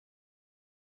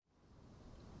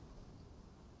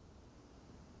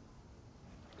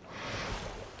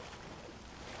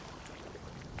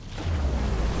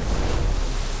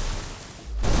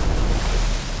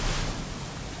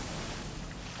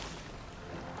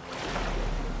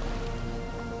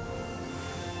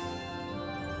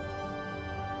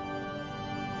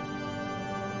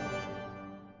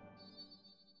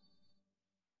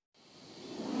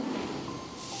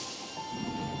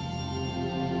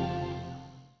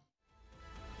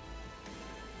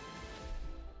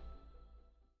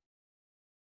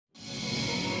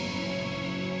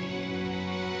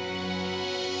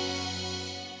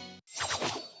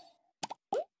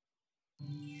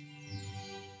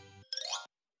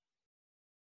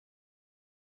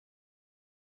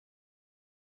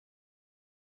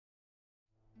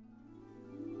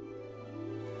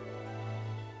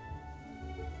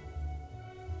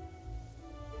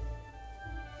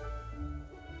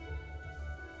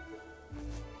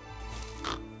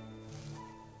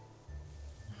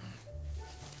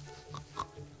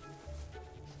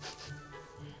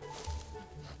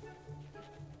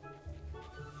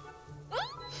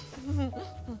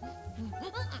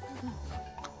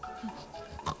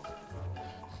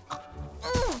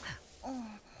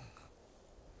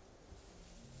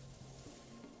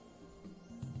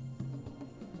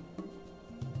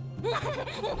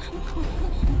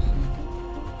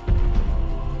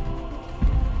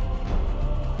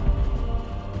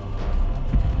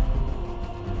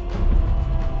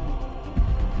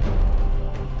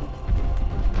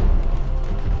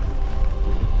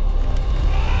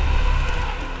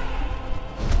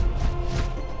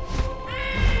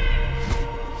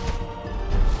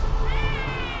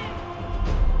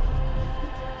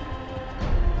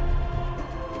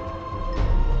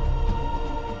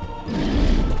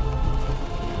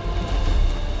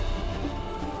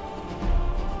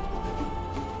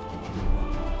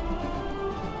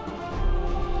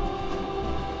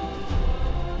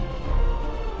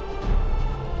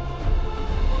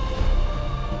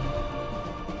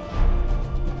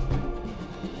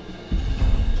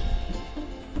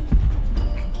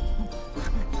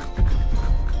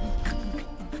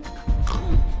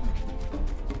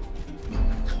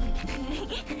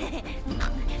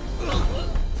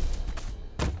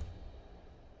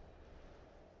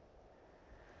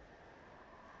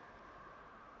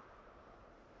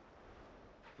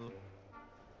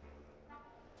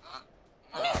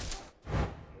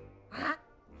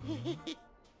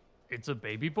It's a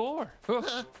baby boar. Oh,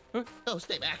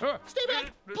 stay back. Stay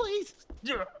back, please.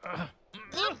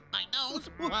 My nose.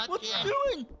 What's it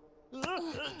doing?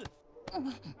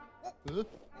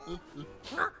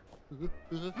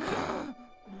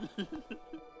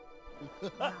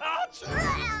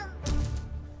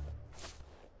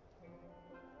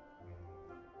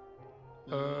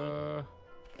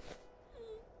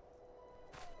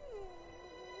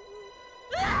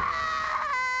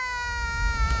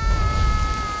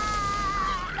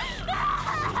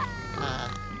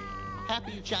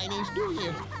 Happy Chinese New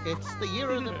Year. It's the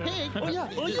year of the pig. Oh,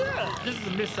 yeah. This is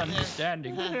a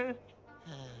misunderstanding.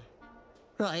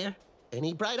 Ryer,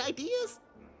 any bright ideas?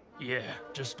 Yeah,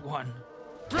 just one.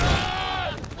 Vick,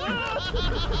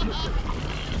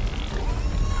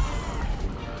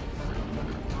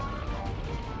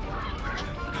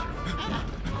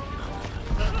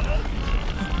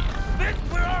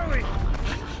 where are we?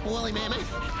 Woolly mammoth,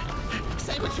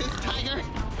 saber-toothed tiger.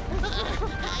 I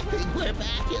think we're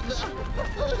back in the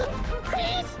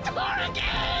prehistoric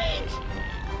age!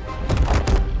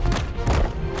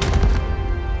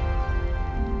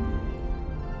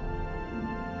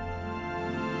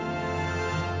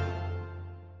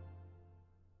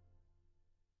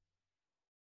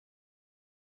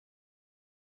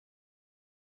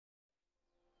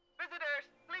 Visitors,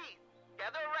 please,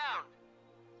 gather around.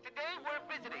 Today we're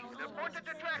visiting an important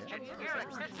attraction here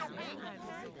at Crystal Peak.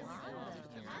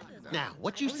 Now,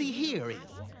 what you see here is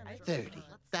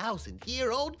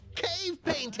 30,000-year-old cave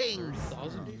paintings.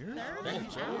 1,000 years?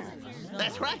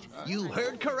 That's right. You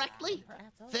heard correctly.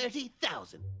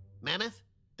 30,000. Mammoth,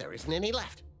 there isn't any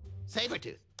left.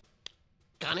 Sabertooth,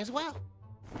 gone as well.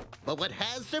 But what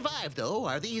has survived, though,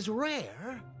 are these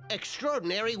rare,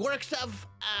 extraordinary works of,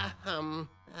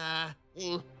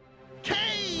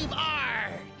 cave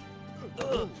art.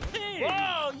 Wow,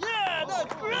 yeah,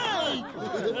 that's great!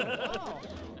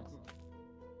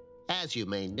 As you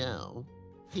may know,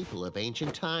 people of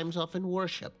ancient times often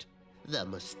worshipped the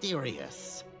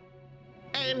mysterious.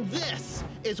 And this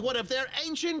is one of their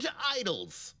ancient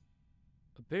idols.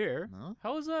 A bear? Huh?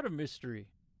 How is that a mystery?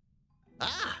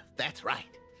 Ah, that's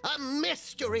right. A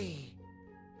mystery.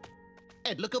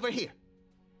 Ed, look over here.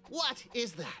 What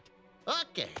is that?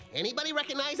 Okay, anybody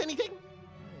recognize anything?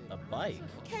 A bike?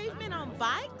 Cavemen on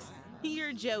bikes?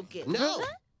 You're joking. No,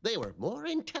 they were more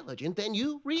intelligent than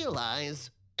you realize.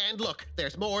 And look,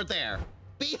 there's more there.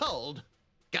 Behold.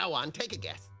 Go on, take a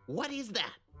guess. What is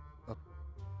that? A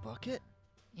bucket?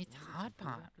 It's hot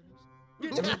pot.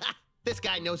 This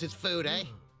guy knows his food, eh?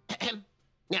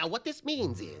 Now, what this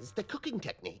means is the cooking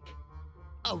technique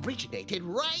originated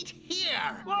right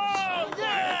here. Whoa,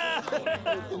 yeah!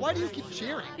 Why do you keep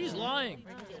cheering? He's lying.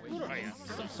 What are you,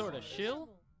 some sort of shill?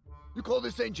 You call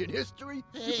this ancient history?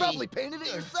 Hey. You probably painted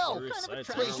it yourself. What kind of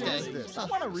Please attraction stay. is this? I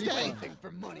want to read Stay. anything.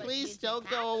 For money. Please don't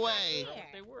go away.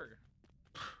 They were.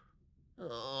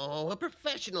 Oh, a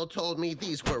professional told me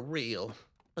these were real.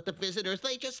 But the visitors,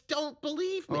 they just don't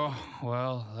believe me. Oh,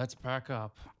 well, let's back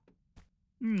up.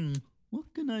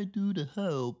 What can I do to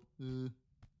help?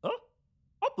 Oh,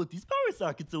 I'll put these power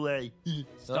sockets away.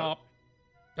 Stop.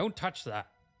 Don't touch that.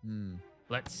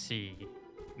 Let's see.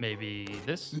 Maybe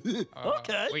this?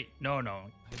 Okay. Wait,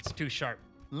 no. It's too sharp.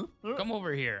 Huh? Come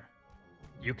over here.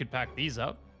 You could pack these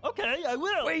up. Okay, I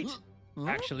will. Wait! Huh?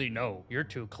 Actually, no. You're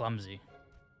too clumsy.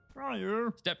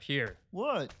 Fryer. Step here.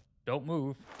 What? Don't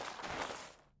move.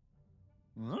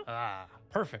 Huh? Ah,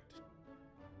 perfect.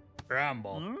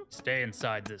 Bramble, stay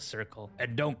inside this circle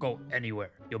and don't go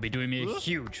anywhere. You'll be doing me a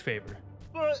huge favor.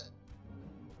 But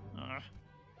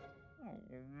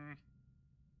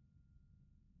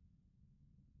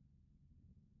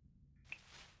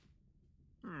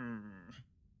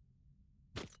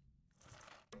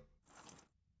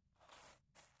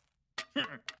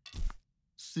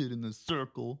sit in a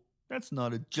circle. That's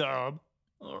not a job.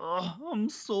 Ugh, I'm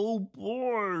so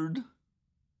bored.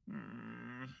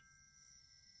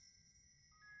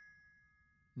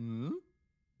 Ooh.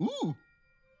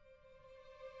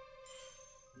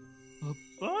 A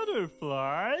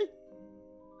butterfly?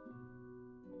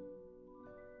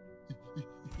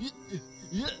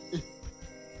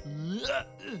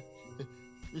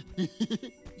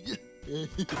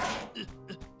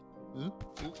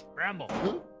 Bramble,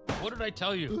 what did I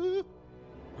tell you?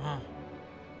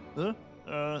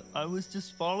 I was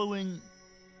just following...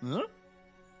 Huh?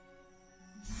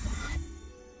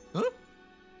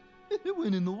 It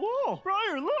went in the wall.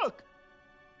 Briar, look!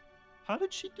 How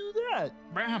did she do that?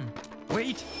 Bram,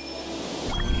 wait!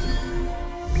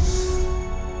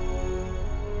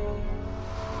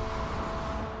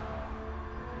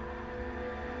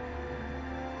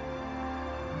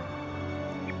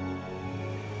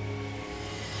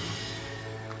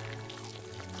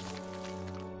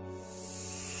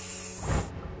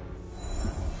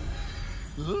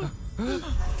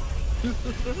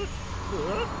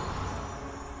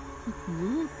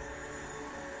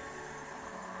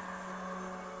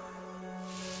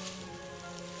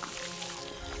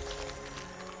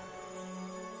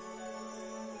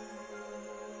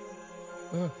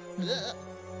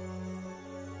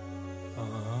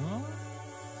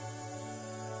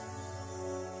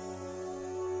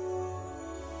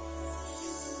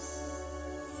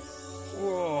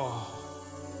 Whoa.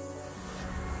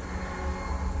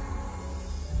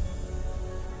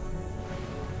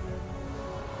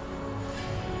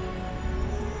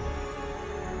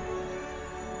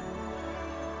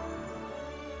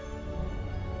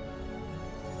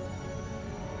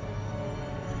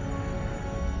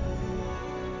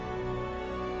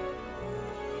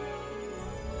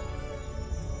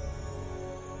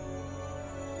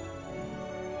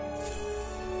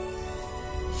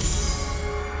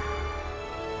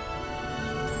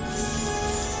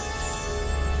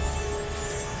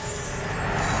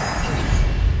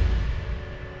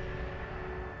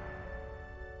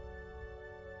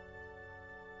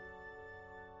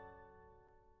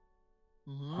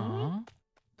 Huh?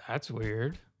 That's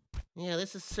weird. Yeah,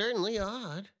 this is certainly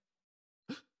odd.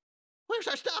 Where's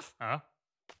our stuff? Huh?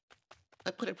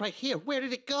 I put it right here. Where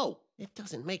did it go? It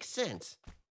doesn't make sense.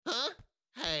 Huh?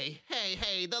 Hey,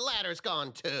 the ladder's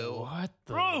gone too. What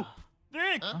the? Bro!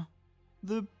 Vick! Huh?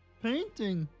 The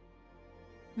painting.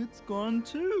 It's gone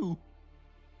too.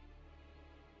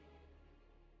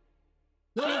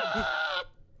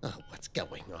 Oh, what's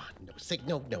going on? No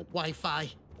signal, no Wi-Fi.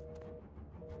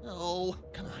 Oh,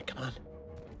 come on.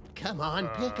 Come on,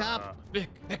 pick up.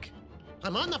 Vick,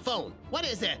 I'm on the phone. What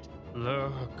is it?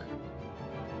 look.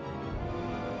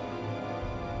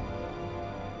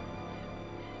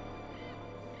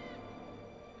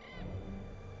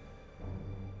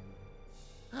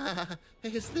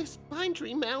 Is this Pine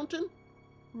Tree Mountain?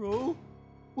 Bro,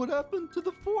 what happened to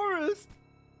the forest?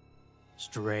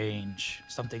 Strange.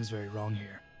 Something's very wrong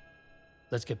here.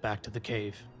 Let's get back to the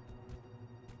cave.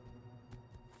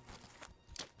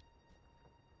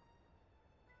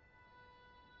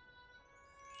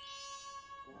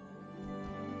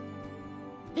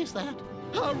 Is that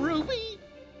a ruby?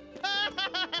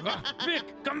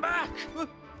 Vick, come back!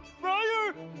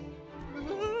 Briar!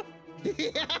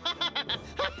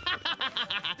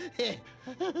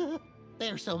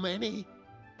 There's so many.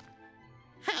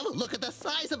 Have a look at the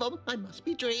size of them. I must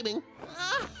be dreaming.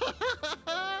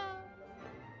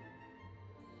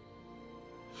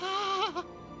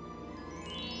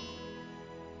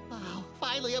 Wow,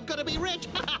 finally I'm gonna be rich.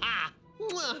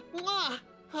 Mwah, mwah.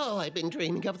 Oh, I've been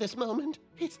dreaming of this moment.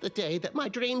 It's the day that my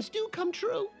dreams do come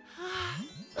true.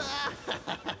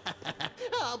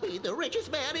 I'll be the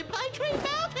richest man in Pine Tree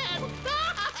Mountain.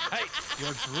 Hey,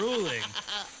 you're drooling.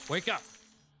 Wake up.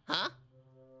 Huh?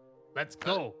 Let's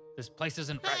go. This place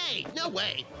isn't right. Hey, no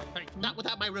way. Hey, Not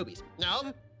without my rubies.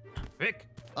 No. Vick.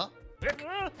 Oh. Vick.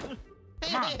 Come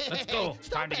on, let's go. It's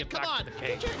time to get Come back on. to the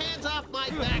cave. Get your hands off my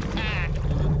backpack.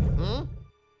 Hmm?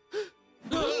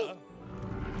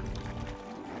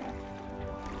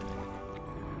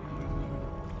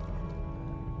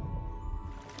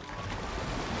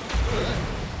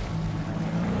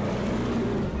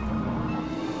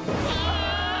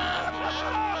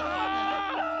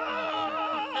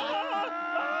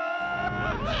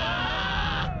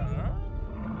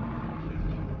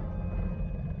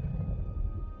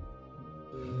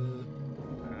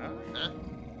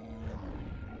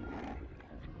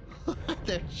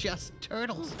 They're just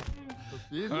turtles.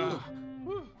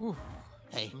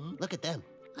 Hey, look at them.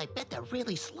 I bet they're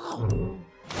really slow.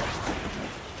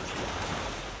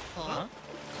 Huh?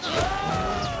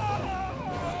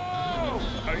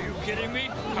 kidding me?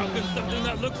 How can something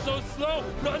that looks so slow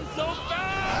run so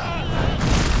fast?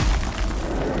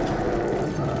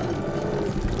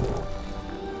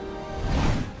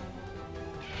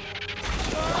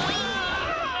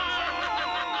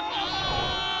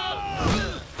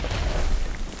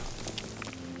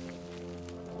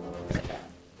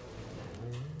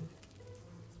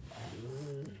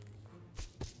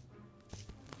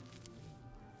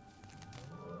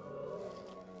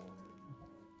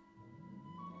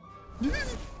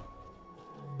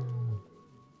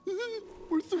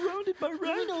 We're surrounded by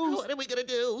rhinos. What are we gonna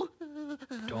do?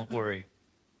 Don't worry.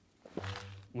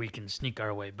 We can sneak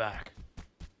our way back.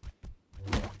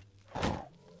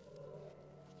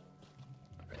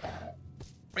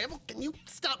 Bramble, can you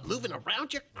stop moving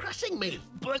around? You're crushing me.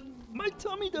 But my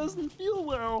tummy doesn't feel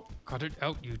well. Cut it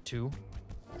out, you two.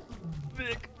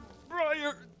 Vic,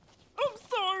 Briar, I'm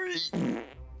sorry.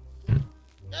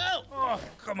 No! Oh,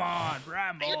 come on,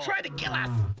 Bramble. You're trying to kill us!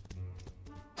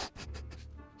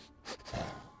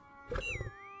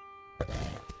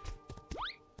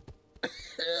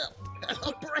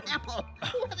 Oh, Bramble!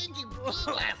 What did you eat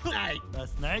last night?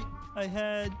 Last night, I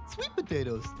had sweet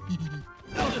potatoes.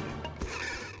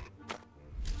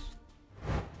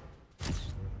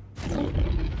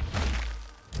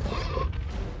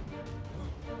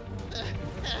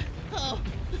 Oh,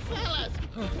 fellas!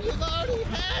 You've already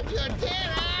had your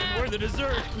dinner! We're the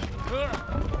dessert.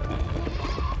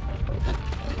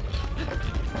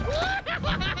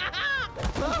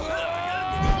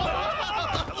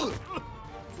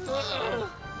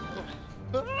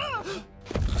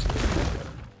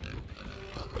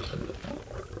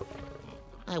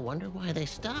 I wonder why they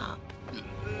stopped.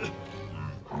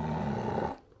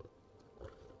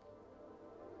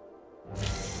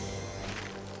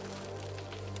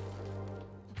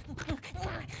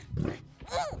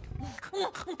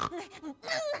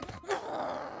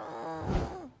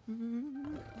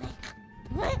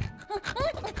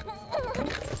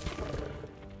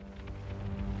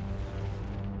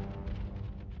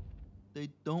 They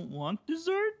don't want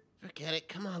dessert? Forget it.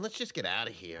 Come on, let's just get out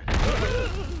of here.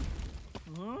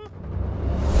 Huh?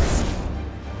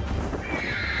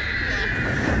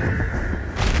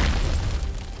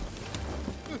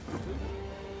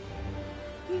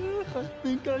 I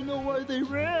think I know why they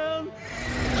ran.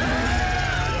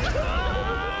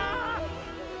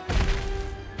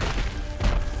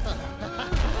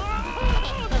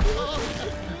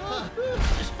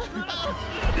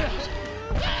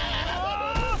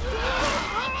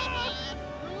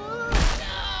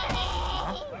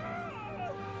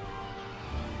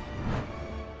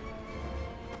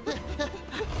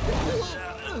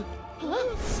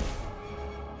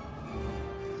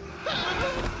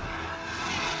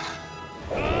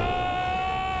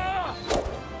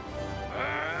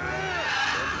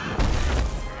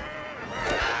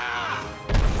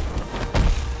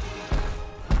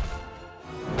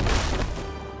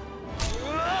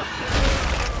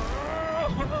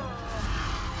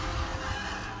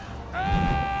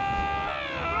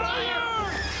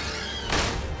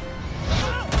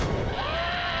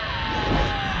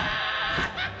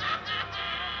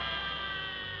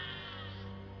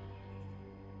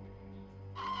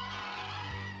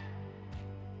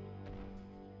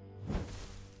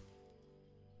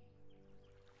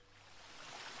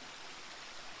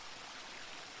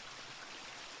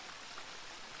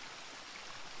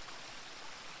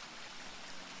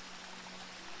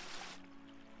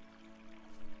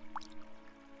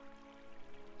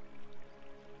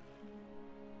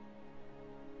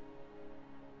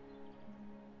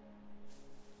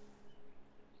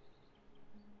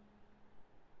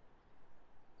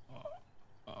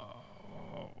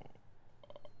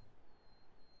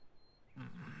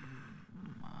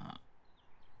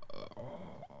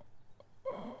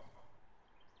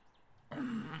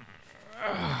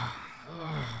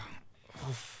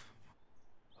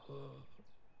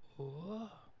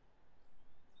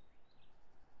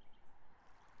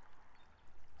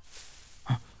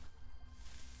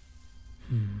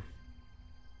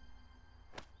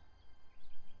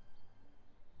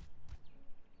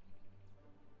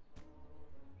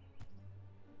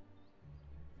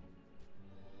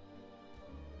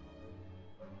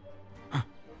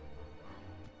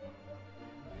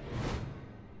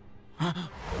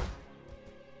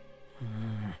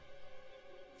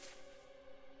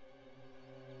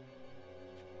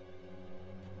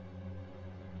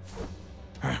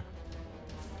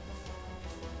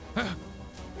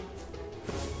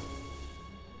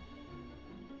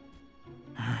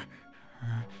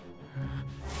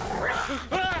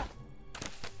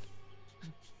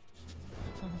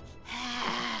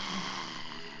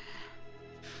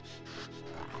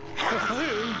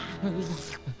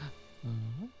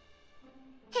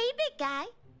 guy.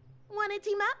 Wanna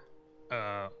team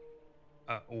up?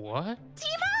 What?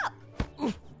 Team up!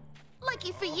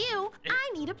 Lucky for you, I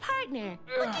need a partner.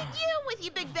 Look at you with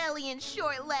your big belly and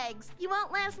short legs. You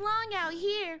won't last long out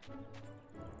here.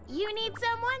 You need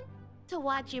someone to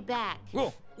watch your back.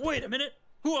 Whoa, wait a minute.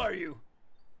 Who are you?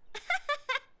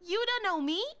 You don't know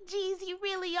me? Geez, you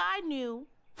really are new.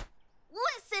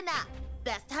 Listen up.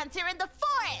 Best hunter in the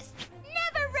forest.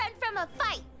 Never run from a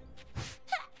fight.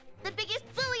 The biggest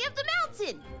bully of the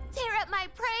mountain. Tear up my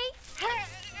prey.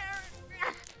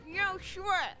 No sure.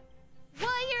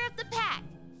 Warrior of the pack.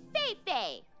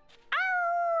 Fei-Fei.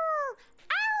 Ow!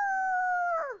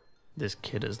 Ow! This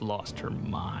kid has lost her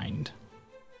mind.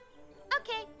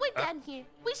 Okay, we're done here.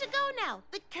 We should go now.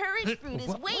 The courage fruit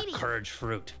is waiting. What courage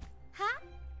fruit? Huh?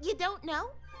 You don't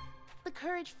know? The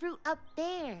courage fruit up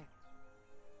there.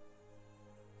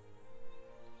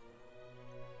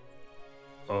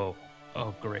 Oh,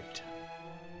 great.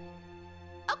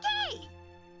 Okay!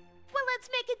 Well, let's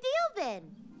make a deal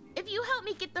then. If you help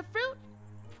me get the fruit,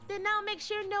 then I'll make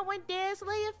sure no one dares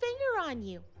lay a finger on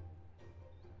you.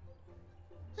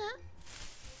 Huh?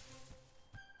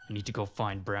 I need to go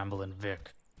find Bramble and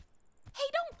Vick. Hey,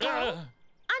 don't go!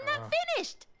 I'm not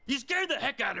finished! You scared the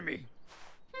heck out of me.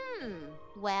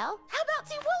 Well, how about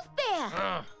see Wolf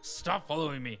Bear? Stop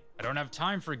following me. I don't have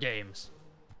time for games.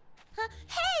 Huh?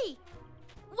 Hey!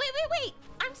 Wait!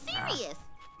 I'm serious.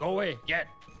 Go away, get.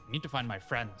 I need to find my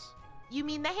friends. You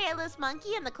mean the hairless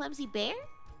monkey and the clumsy bear?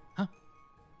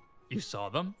 You saw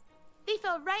them? They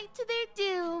fell right to their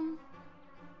doom.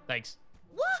 Thanks.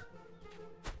 What?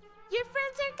 Your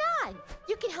friends are gone.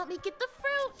 You can help me get the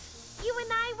fruit. You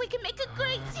and I, we can make a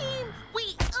great team.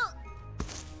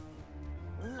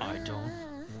 I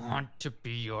don't want to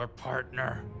be your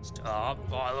partner. Stop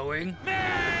following me!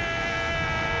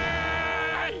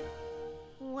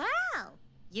 Wow,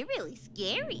 you're really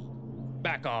scary.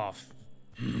 Back off.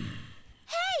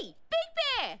 Hey, Big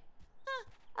Bear!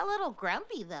 A little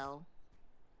grumpy, though.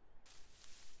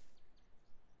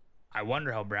 I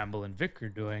wonder how Bramble and Vick are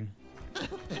doing.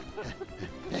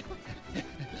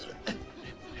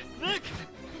 Vick!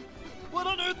 What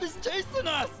on earth is chasing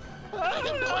us? I have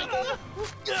no idea.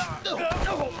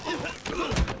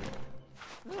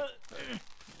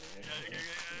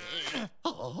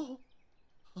 Oh.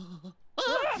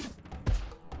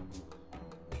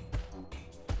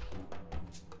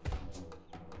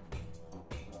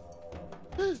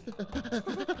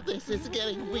 This is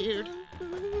getting weird.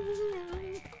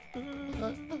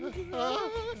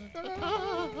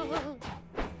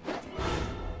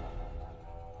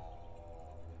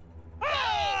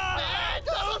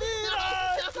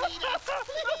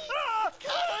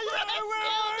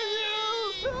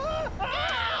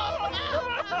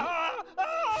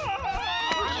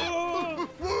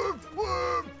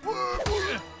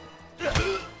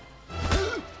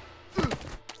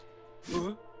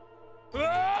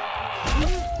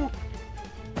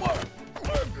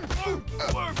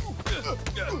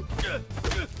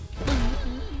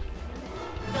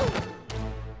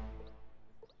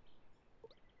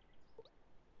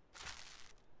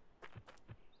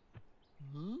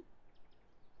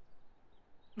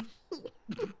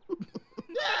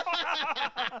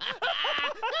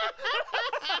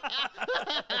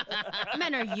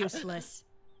 Men are useless.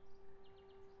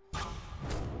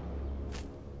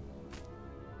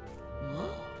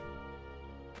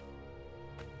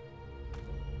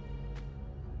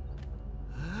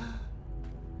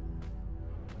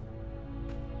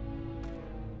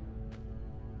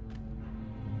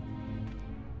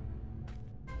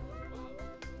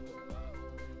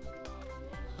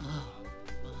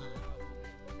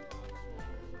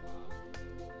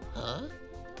 Huh?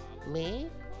 Me?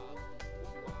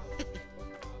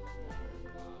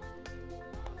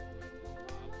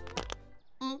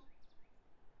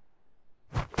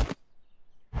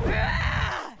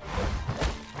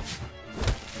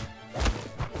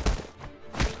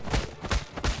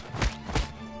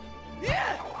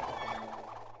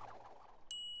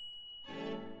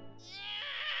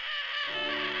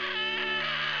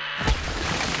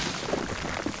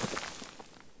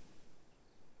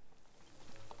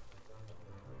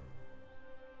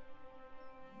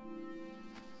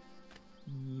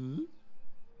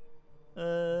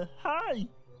 Hi!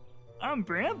 I'm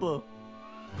Bramble.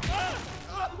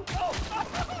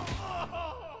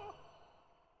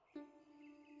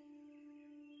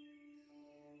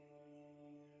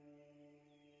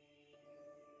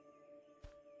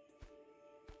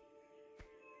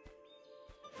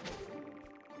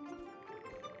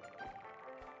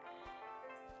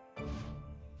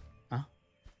 Huh?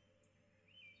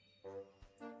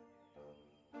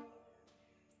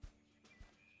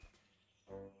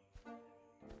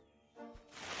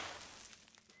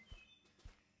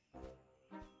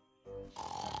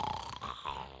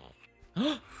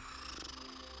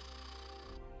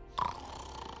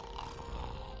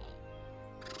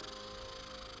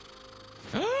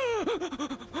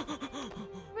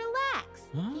 Relax.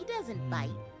 He doesn't bite.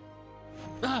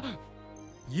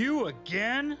 You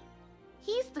again?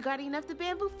 He's the guardian of the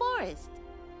bamboo forest.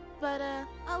 But,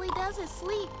 all he does is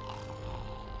sleep.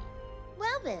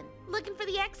 Well then, looking for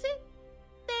the exit?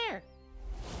 There.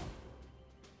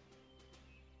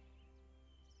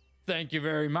 Thank you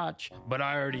very much, but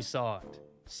I already saw it.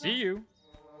 See you.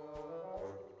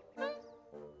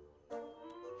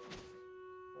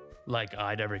 Like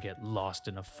I'd ever get lost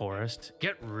in a forest.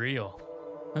 Get real.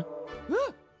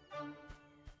 Huh?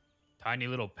 Tiny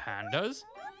little pandas?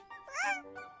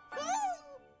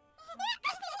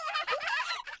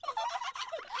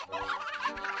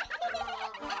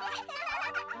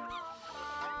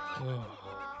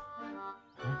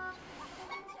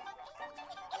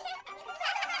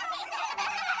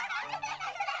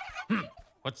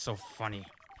 What's so funny?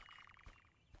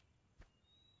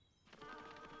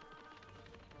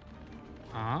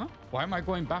 Huh? Why am I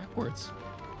going backwards?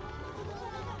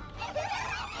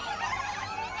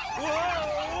 Whoa!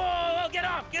 Whoa! Get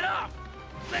off! Get off!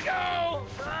 Let go!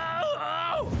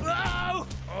 Oh! Oh!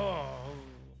 Oh!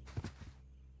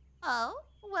 Oh,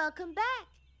 welcome back.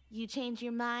 You changed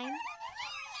your mind?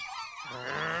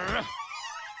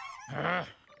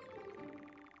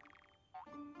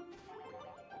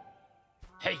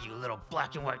 Hey, you little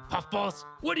black and white puffballs!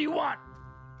 What do you want?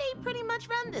 They pretty much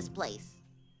run this place.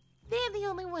 They're the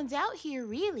only ones out here,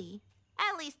 really.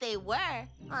 At least they were,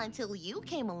 until you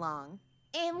came along.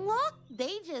 And look,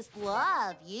 they just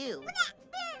love you.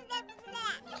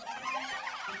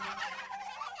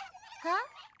 Huh?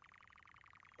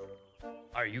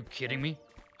 Are you kidding me?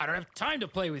 I don't have time to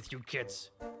play with you kids.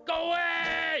 Go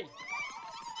away!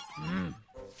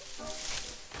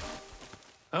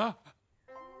 Huh?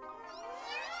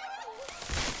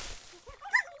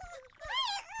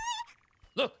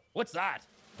 Look, what's that?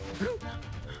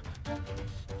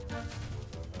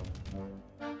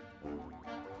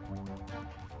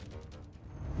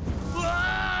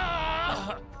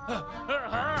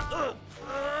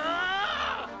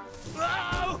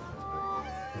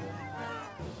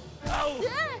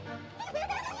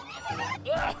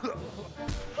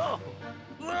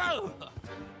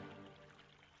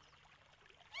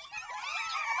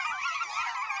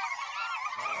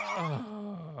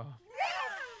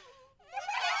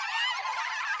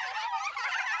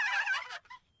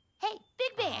 Hey,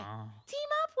 Big Bear, team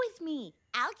up with me.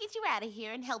 I'll get you out of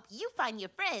here and help you find your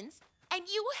friends, and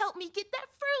you help me get that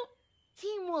fruit.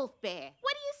 Team Wolf Bear,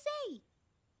 what do you say?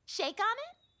 Shake on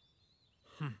it?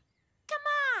 Come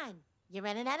on, you're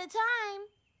running out of time.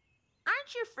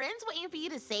 Aren't your friends waiting for you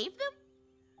to save them?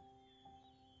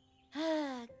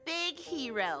 Big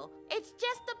hero, it's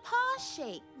just a paw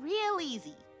shake, real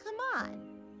easy. Come on.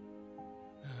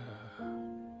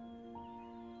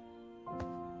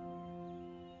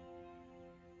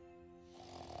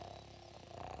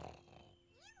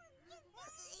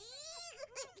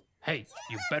 Hey,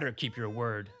 you better keep your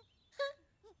word.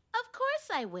 Of course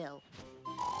I will.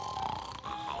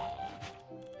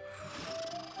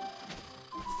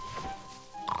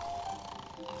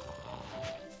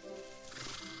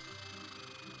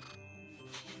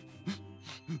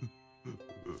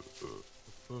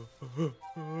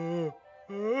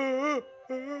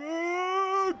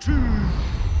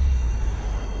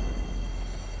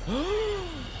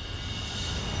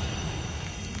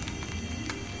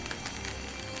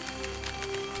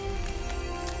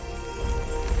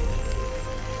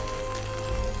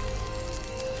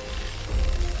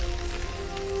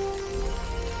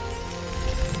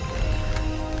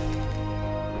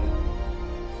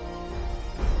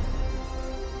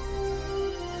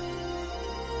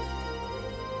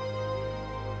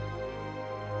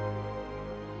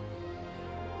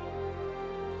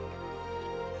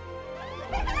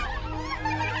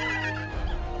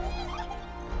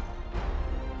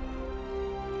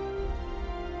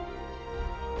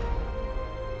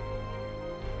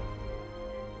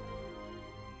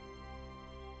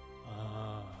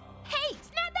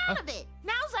 Out of it.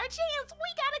 Now's our chance.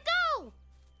 We gotta go.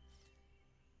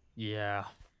 Yeah.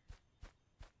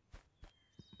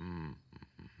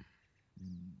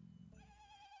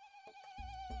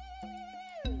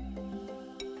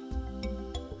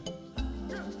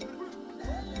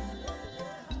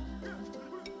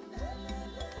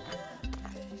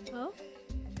 Oh?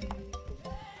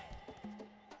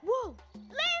 Whoa!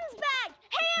 Lynn's back!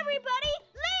 Hey, everybody!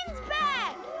 Lynn's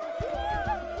back!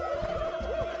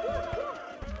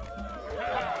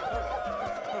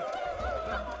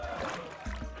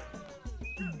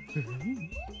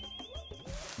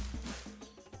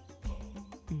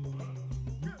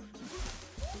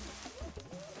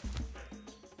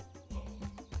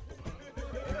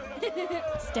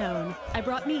 Stone, I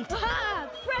brought meat. Ah,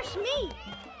 fresh meat.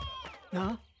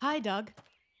 Huh? Hi, Doug.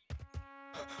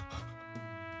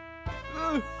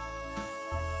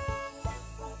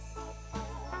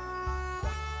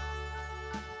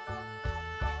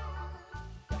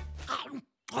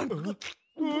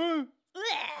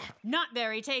 Not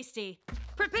very tasty.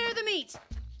 Prepare the meat.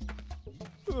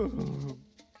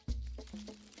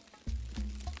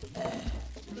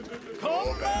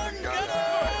 Come and get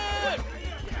it!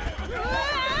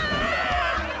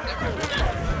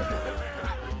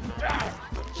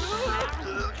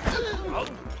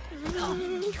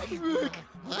 Vick,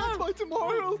 by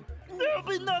tomorrow, there'll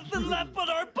be nothing left but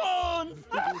our bones!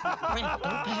 Brent,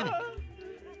 don't panic.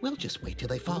 We'll just wait till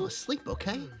they fall asleep,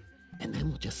 okay? And then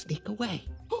we'll just sneak away.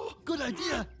 Oh, good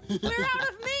idea! We're out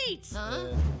of meat!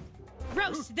 Huh?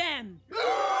 Roast them!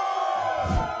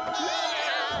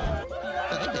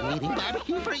 I've been eating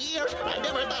barbecue for years, but I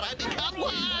never thought I'd become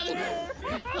one.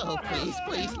 Oh, please,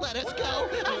 please, let us go.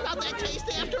 I'm not that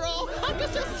tasty after all. I'm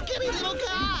just a skinny little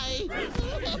guy.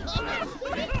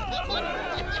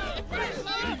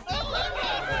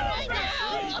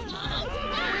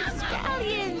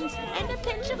 Scallions and a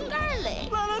pinch of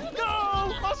garlic. Let us go!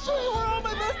 I'll show you where all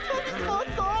my best funny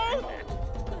spots are!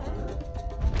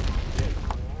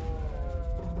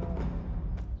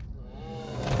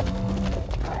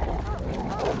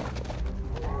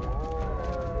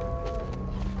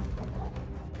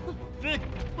 Vick,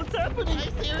 what's happening? I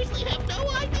seriously have no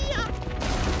idea.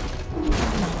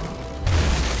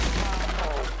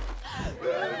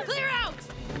 Clear out!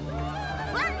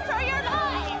 Run for your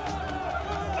life!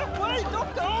 Wait,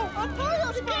 don't go! Untie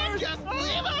us first! Just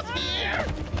leave us here.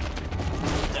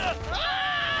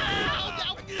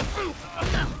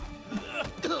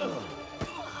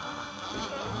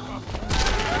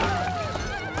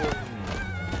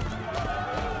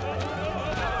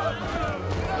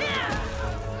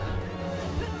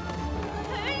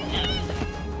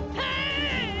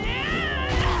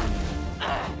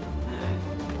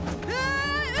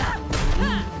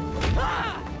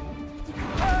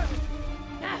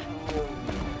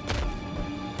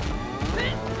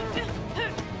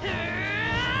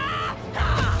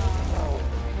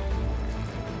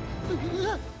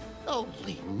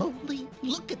 Holy moly,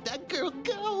 look at that girl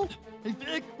go. Hey,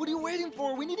 Vick, what are you waiting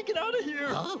for? We need to get out of here!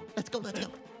 Oh, let's go, let's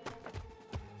go.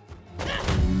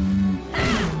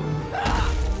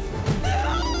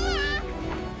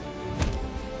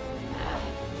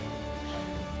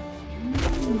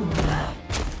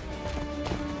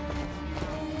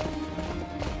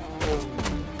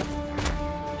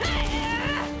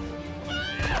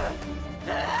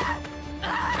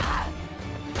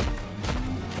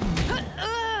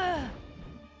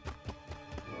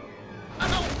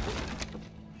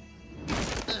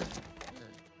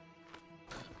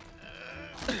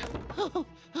 Oh,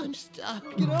 I'm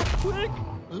stuck. Get up, quick!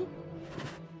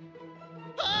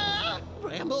 Ah!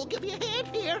 Bramble, give me a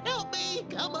hand here. Help me.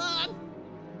 Come on.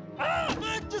 Ah,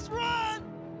 Vick, just run!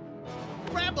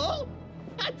 Bramble,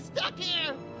 I'm stuck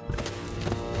here.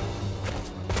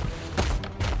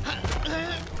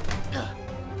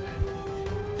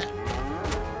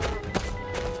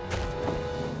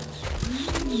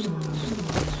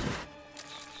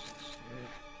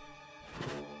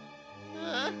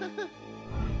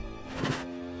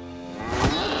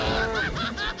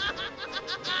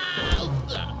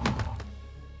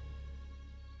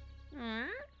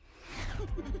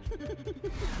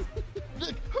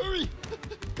 Vick, hurry!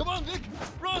 Come on, Vick!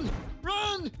 Run!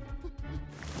 Run!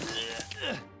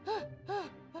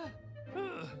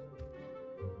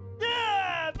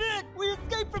 Yeah! Vick! We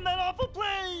escaped from that awful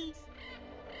place!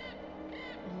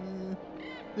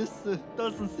 This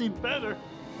doesn't seem better.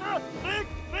 Ah, Vick!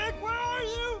 Vick, where are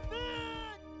you?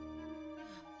 Vick!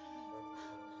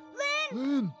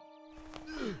 Lynn!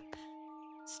 Lynn!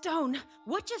 Stone,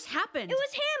 what just happened? It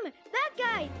was him! That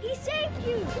guy! He saved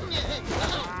you!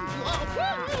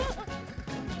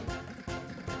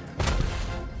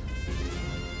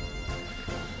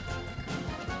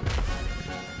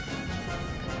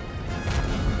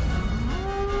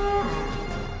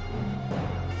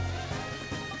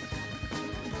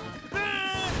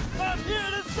 I'm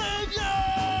here to save you!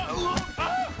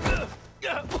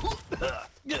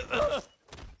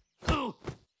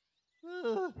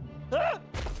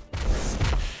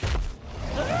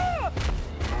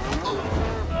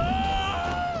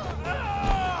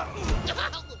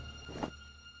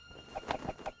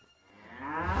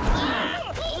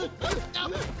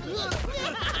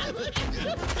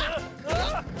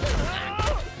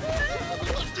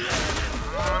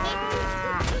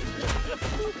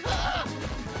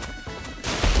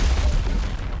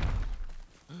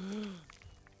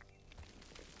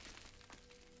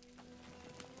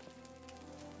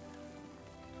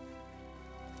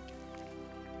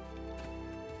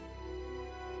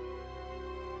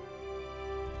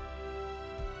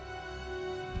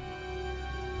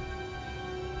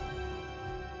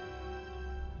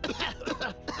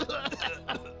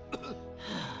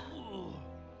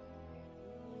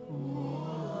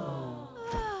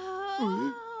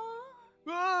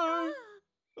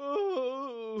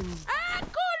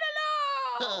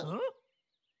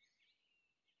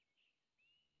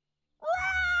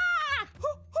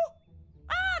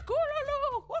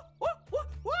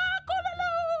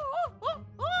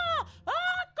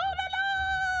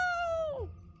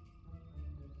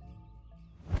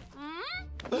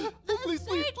 Huh? Please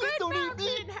don't eat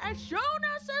me! Has shown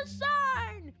us a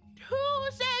sign. Two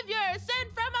saviors sent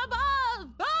from above.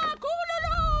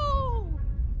 Bakululu!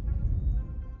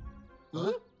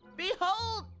 Huh?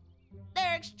 Behold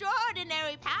their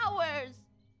extraordinary powers.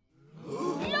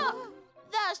 Look,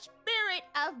 the spirit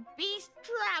of beast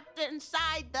trapped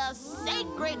inside the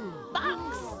sacred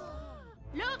box.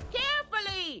 Look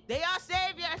carefully. They are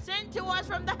saviors sent to us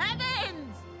from the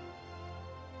heavens.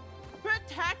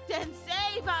 Protect and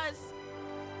save us.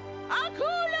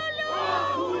 Akululu!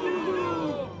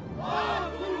 Akululu!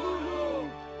 Akululu!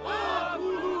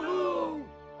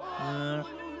 Akululu!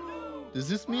 Does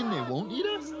this mean they won't eat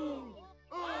us?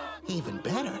 Even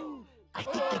better, I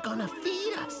think they're gonna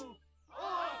feed us.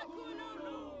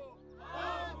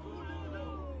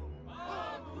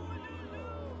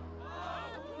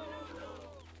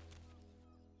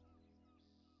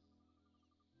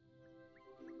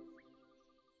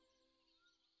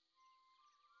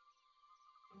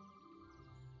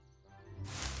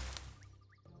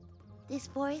 This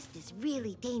forest is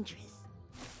really dangerous,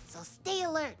 so stay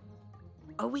alert,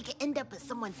 or we could end up as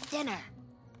someone's dinner.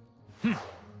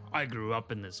 I grew up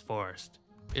in this forest.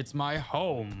 It's my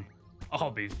home.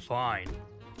 I'll be fine.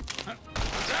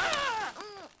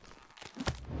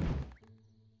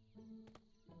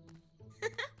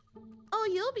 Oh,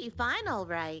 you'll be fine, all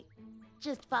right.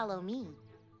 Just follow me.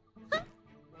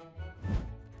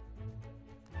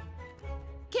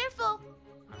 Careful.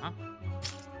 Huh?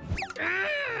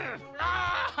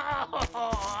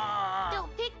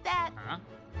 Don't pick that. Huh?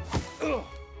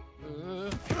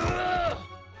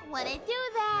 Wouldn't do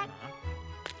that.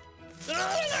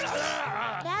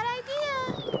 Bad idea.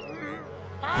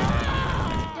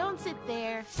 Don't sit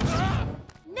there.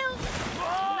 No.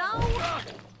 No.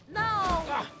 No.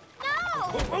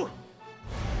 No.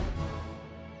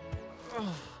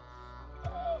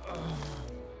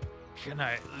 Can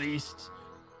I at least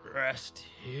rest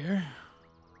here?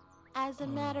 As a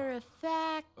matter of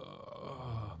fact,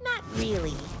 not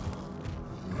really.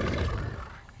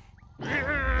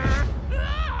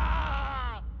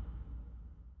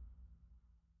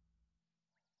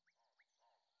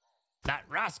 That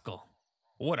rascal!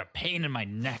 What a pain in my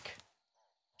neck.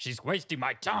 She's wasting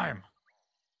my time.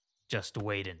 Just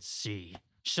wait and see.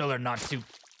 She'll learn not to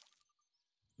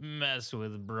mess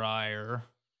with Briar.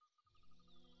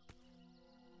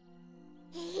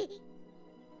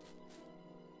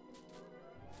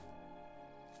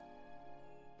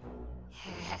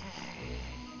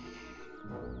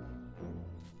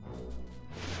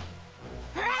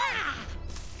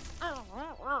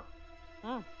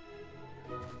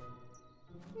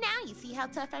 Now you see how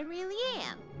tough I really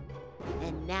am.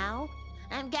 And now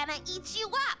I'm gonna eat you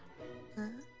up. Huh?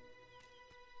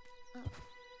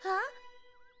 Huh?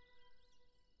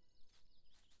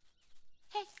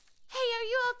 Hey, are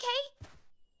you okay?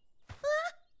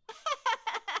 Huh?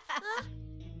 Huh?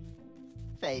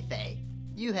 Fei,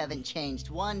 you haven't changed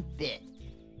one bit.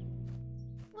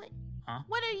 What? Huh?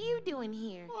 What are you doing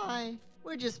here? Why,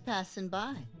 we're just passing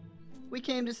by. We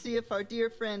came to see if our dear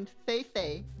friend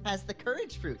Fei has the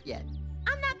courage fruit yet.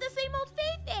 I'm not the same old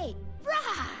Fei.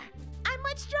 Rawr! I'm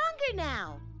much stronger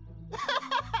now.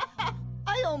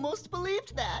 I almost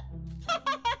believed that.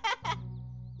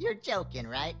 You're joking,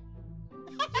 right?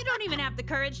 You don't even have the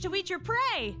courage to eat your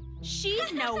prey.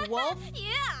 She's no wolf.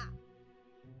 Yeah.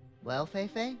 Well,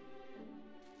 Fei,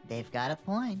 they've got a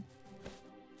point.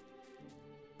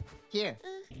 Here,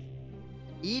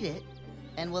 eat it,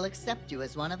 and we'll accept you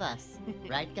as one of us.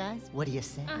 Right, guys? What do you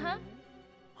say? Uh-huh.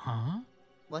 Huh?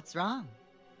 What's wrong?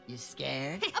 You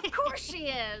scared? Of course she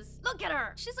is. Look at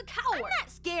her. She's a coward. I'm not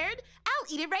scared. I'll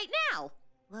eat it right now.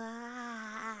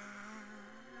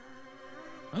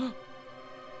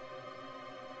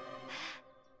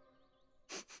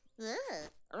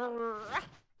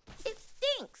 It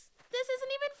stinks. This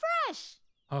isn't even fresh.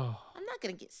 Oh. I'm not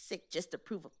gonna get sick just to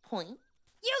prove a point.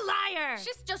 You liar.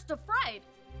 She's just afraid.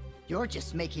 You're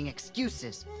just making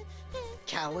excuses.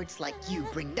 Cowards like you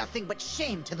bring nothing but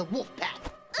shame to the wolf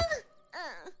pack.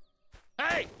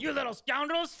 Hey, you little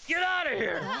scoundrels! Get out of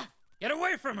here! Get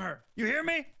away from her! You hear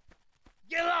me?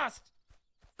 Get lost!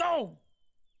 Go!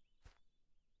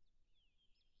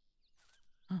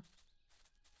 Huh?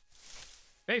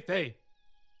 Fei,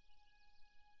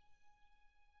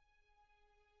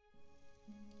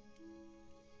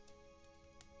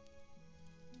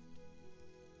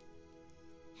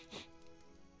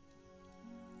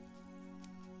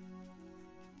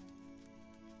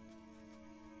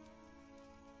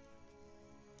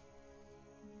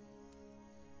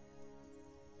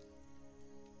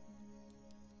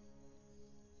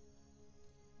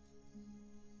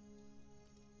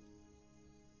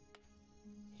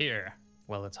 Here,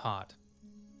 while it's hot.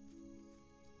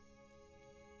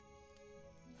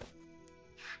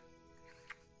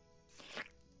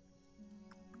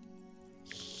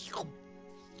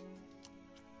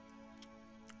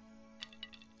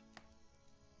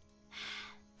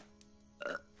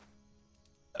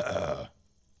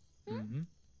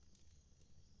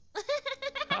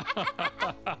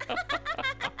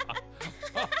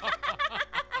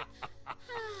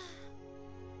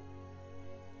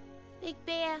 Big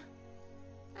Bear,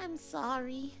 I'm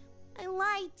sorry. I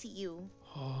lied to you.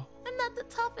 I'm not the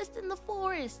toughest in the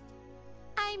forest.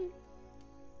 I'm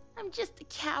just a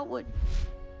coward.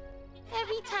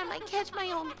 Every time I catch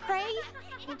my own prey,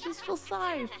 I just feel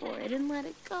sorry for it and let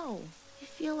it go. I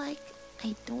feel like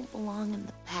I don't belong in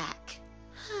the pack.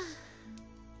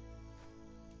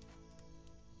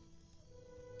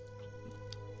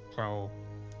 So,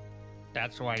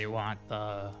 that's why you want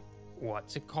the...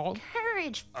 What's it called?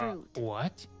 Courage fruit.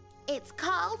 What? It's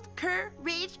called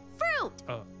courage fruit.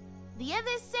 The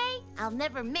others say I'll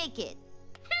never make it.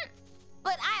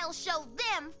 But I'll show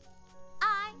them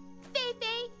I,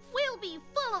 Feifei, will be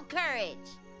full of courage.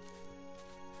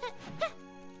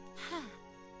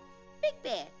 Big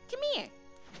Bear, come here.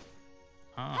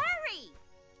 Hurry!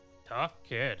 Tough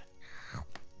kid.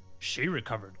 She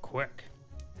recovered quick.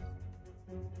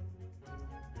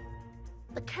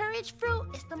 The courage fruit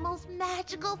is the most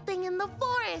magical thing in the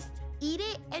forest. Eat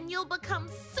it and you'll become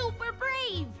super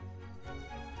brave.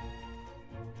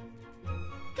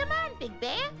 Come on, Big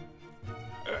Bear.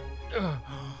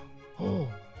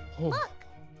 Look,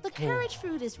 the courage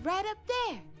fruit is right up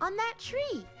there on that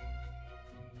tree.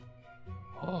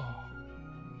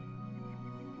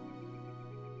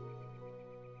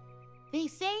 They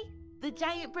say the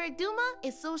giant bird Duma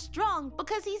is so strong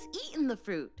because he's eaten the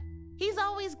fruit. He's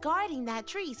always guarding that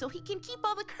tree so he can keep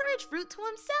all the courage fruit to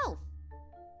himself.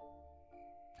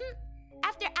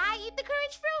 After I eat the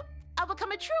courage fruit, I'll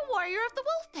become a true warrior of the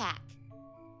wolf pack.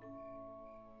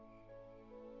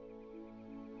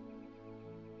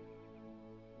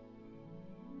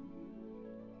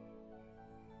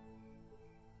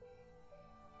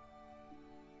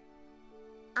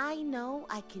 I know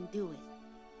I can do it.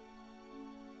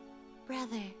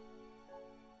 Brother.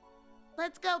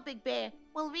 Let's go, Big Bear.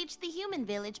 We'll reach the human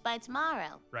village by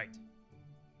tomorrow. Right.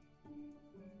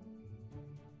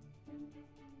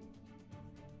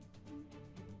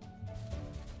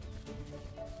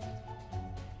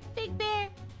 Big Bear,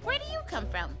 where do you come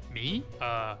from? Me?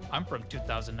 I'm from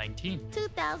 2019.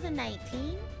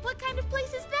 2019? What kind of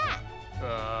place is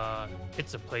that?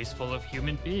 It's a place full of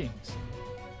human beings.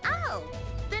 Oh,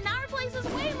 then our place is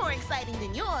way more exciting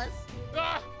than yours.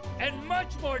 And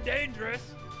much more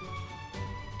dangerous.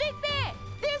 Big Bear,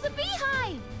 there's a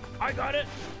beehive. I got it.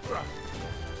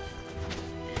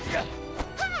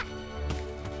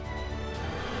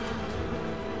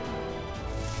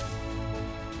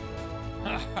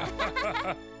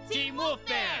 Ha! Team Wolf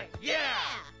Bear, yeah!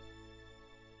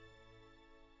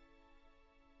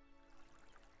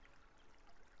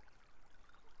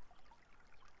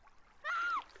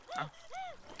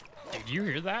 Did you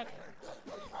hear that?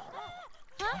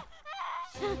 Huh?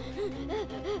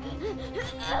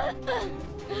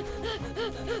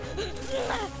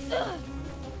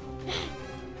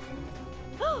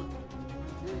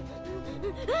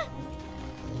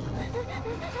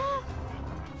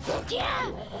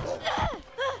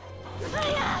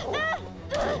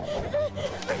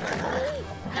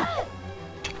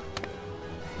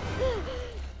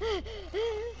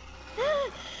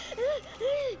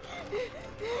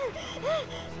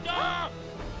 Stop!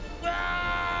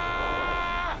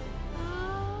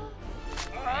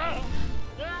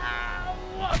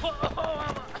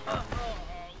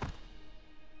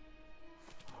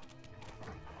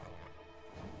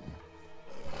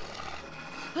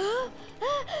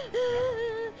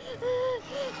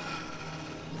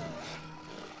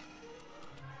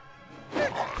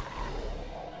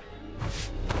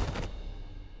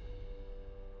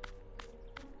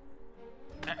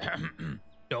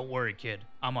 Don't worry, kid.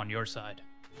 I'm on your side.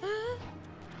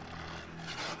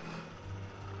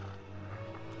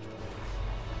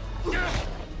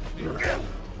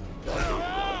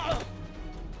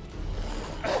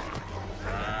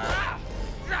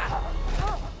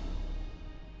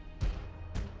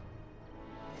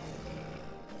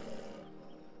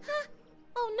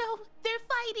 Oh no, they're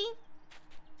fighting.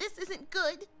 This isn't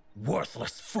good.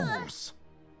 Worthless fools!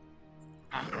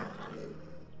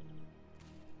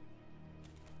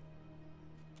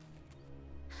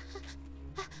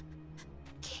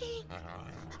 King.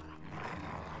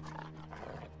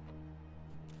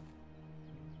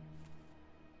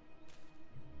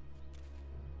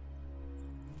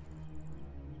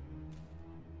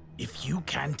 If you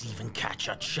can't even catch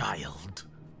a child,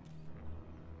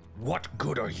 what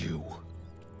good are you?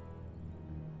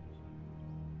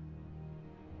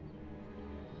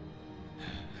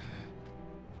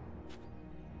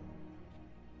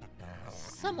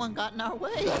 Someone got in our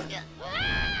way.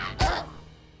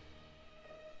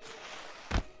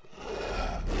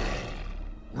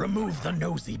 Remove the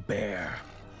nosy bear.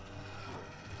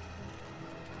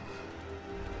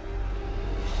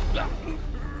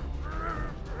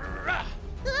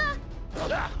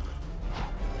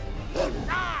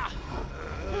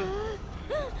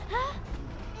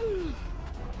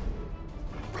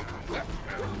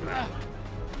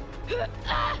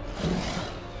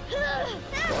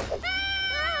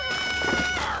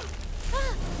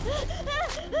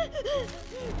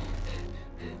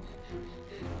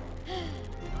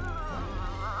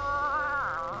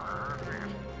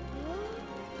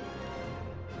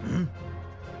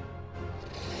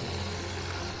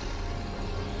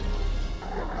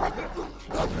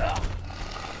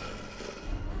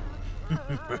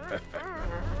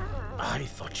 I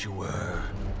thought you were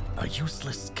a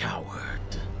useless coward.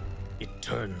 It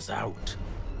turns out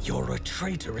you're a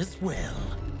traitor as well.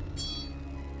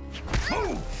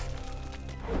 Move!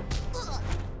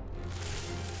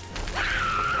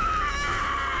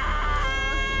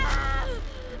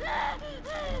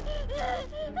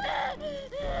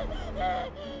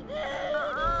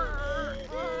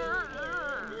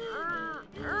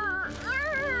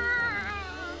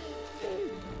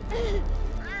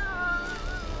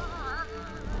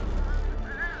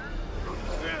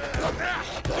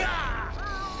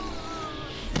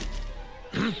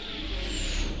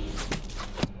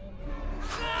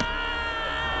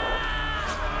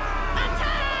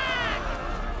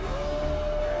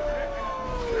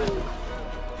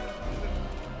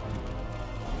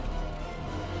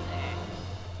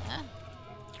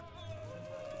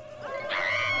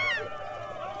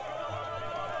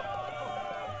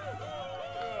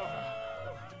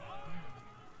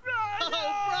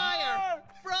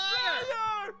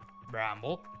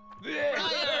 Bramble. Bro,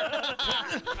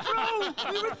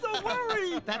 we were so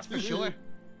worried. That's for sure.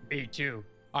 Me too.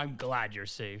 I'm glad you're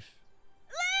safe.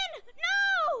 Lynn,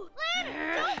 no!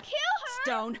 Lynn, don't kill her!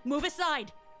 Stone, move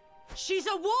aside. She's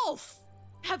a wolf.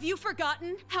 Have you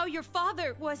forgotten how your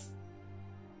father was...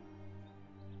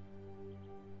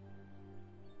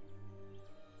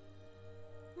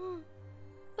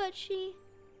 But she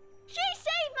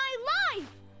saved my life!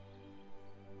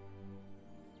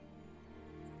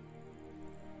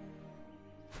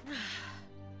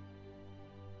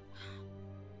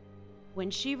 When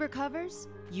she recovers,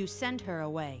 you send her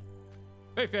away.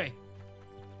 Feifei!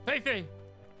 Feifei!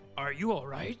 Are you all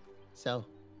right? So,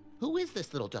 who is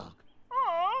this little dog?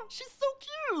 Aw, she's so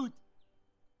cute.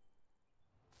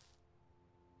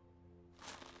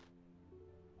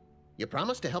 You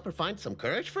promised to help her find some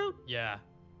courage fruit? Yeah.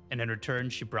 And in return,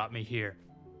 she brought me here.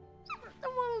 The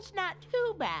wound's not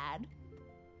too bad.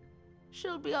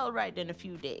 She'll be all right in a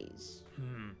few days.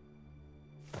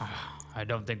 I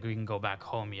don't think we can go back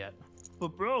home yet.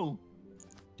 But bro,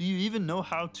 do you even know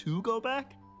how to go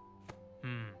back?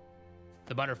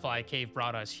 The butterfly cave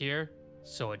brought us here,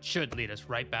 so it should lead us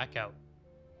right back out.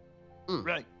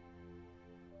 Right.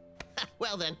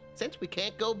 Well then, since we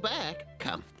can't go back,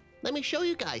 come, let me show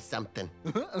you guys something.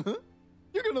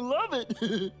 You're gonna love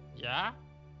it. Yeah?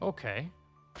 Okay.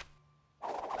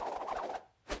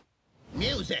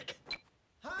 Music.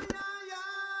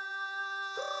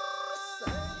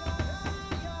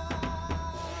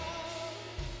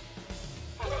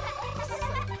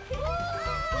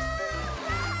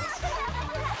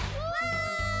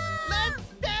 Let's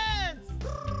dance!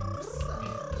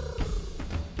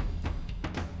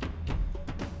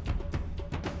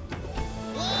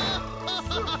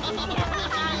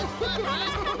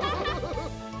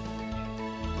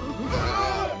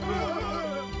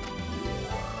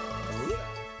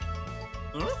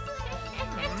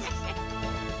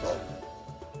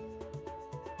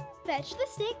 Fetch the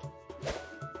stick.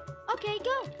 Okay,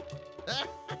 go.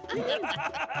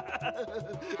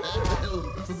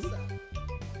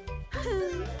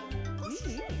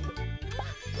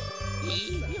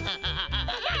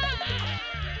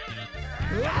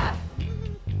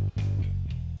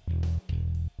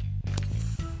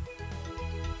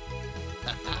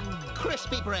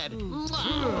 Crispy bread.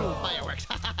 Fireworks.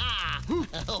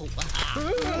 Oh.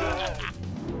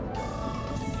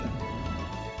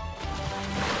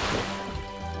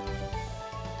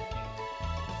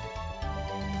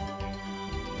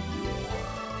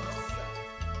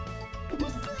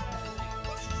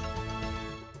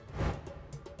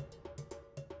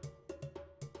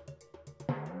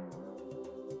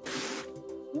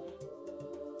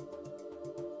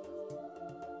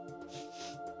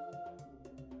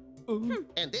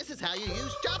 And this is how you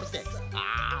use chopsticks.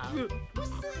 Ah.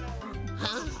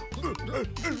 Huh?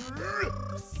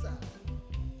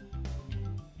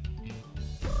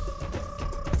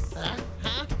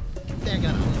 Huh? They're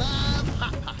gonna love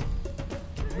Hot Pot.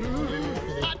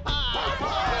 Hot Pot!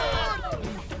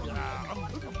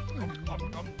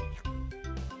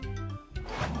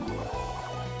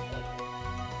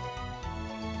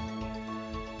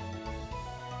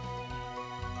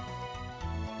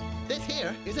 This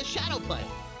here is a shadow play.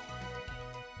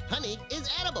 Honey is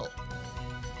edible.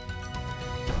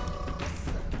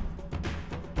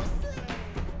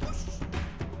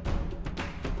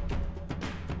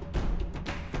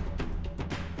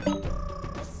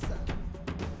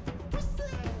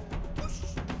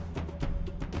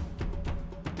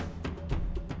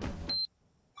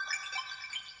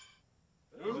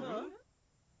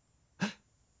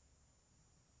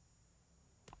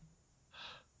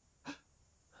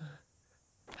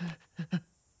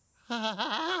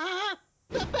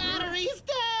 The battery's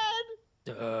dead!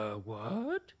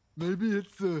 What? Maybe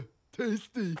it's,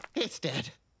 tasty. It's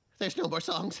dead. There's no more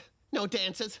songs, no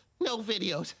dances, no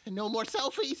videos, and no more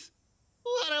selfies.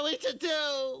 What are we to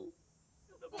do?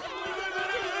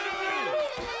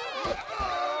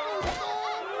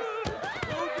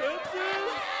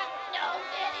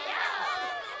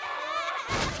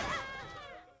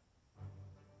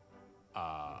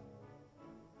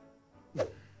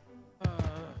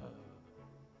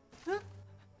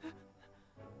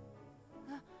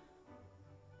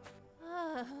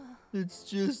 It's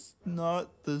just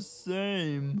not the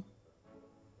same.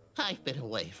 I've been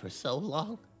away for so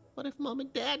long. What if Mom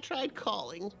and Dad tried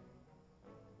calling?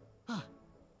 I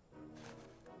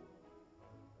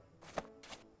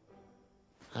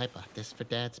bought this for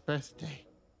Dad's birthday,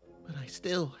 but I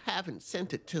still haven't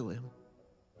sent it to him.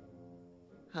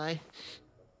 I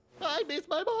miss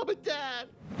my Mom and Dad.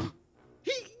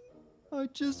 I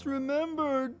just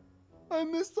remembered. I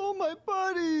miss all my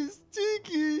buddies,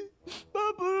 Tiki,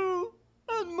 Babu,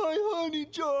 and my honey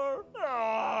jar.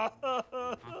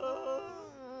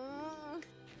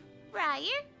 Briar,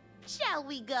 shall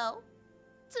we go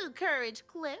to Courage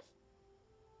Cliff?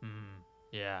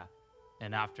 Yeah.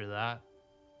 And after that,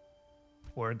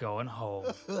 we're going home.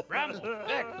 Ramble,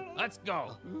 Vick, let's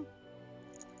go.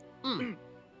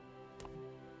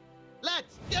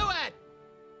 Let's do it!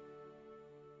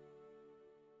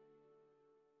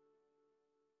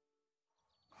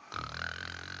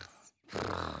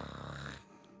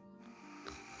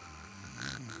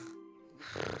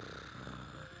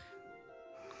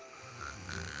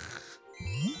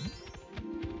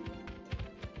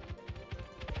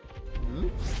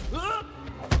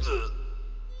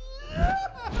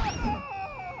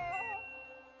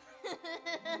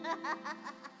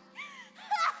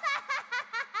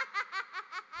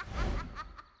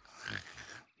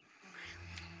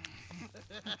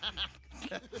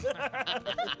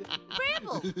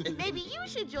 Bramble, maybe you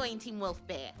should join Team Wolf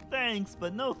Bear. Thanks,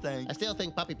 but no thanks. I still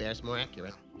think Puppy Bear's more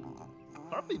accurate.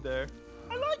 Puppy Bear?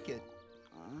 I like it.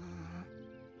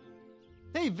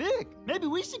 Hey, Vic, maybe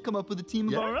we should come up with a team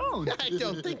of our own. I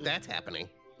don't think that's happening.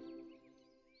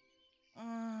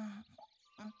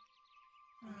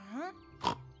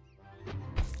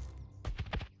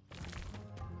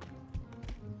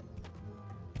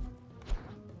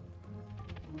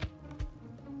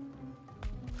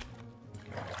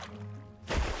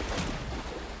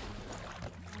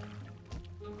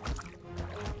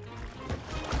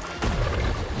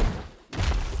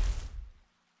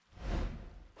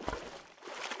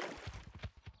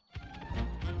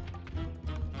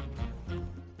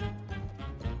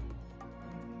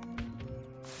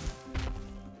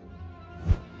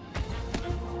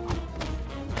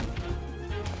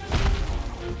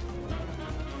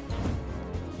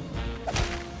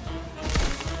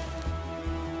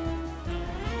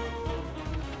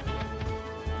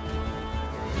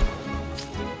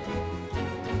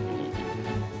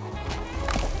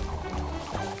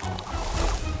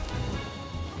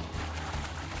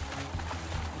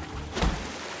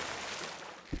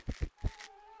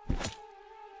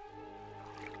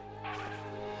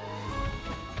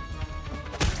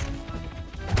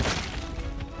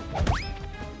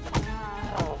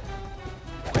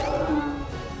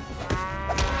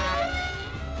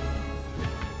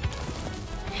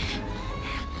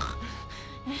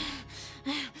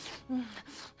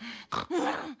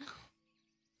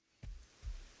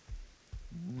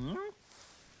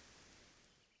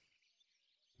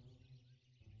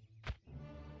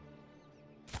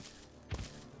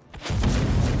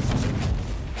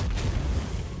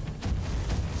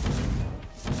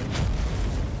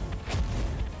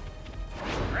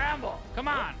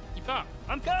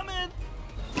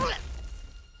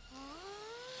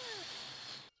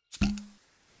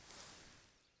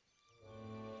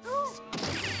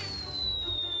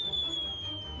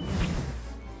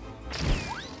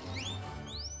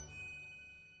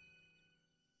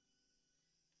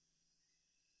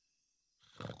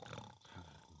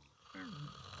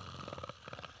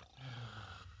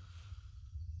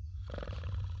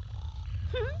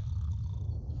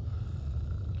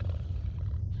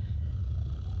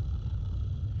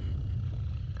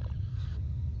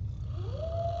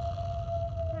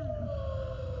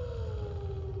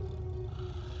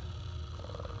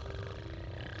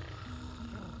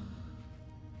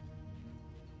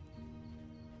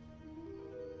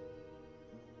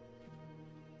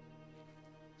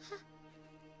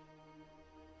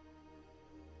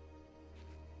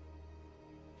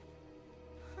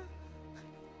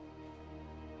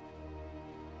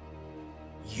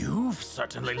 You've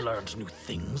certainly learned new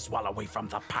things while away from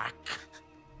the pack.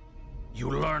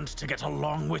 You learned to get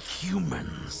along with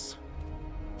humans.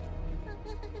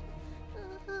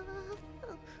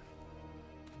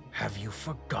 Have you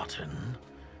forgotten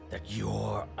that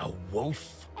you're a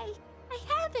wolf? I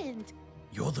haven't.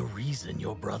 You're the reason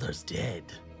your brother's dead.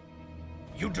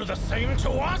 You do the same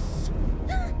to us?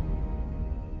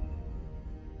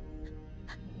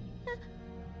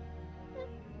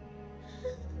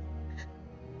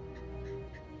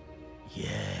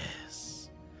 Yes.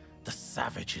 The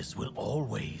savages will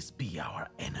always be our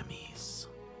enemies.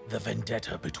 The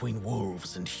vendetta between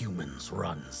wolves and humans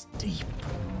runs deep.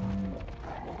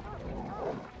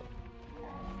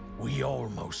 We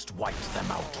almost wiped them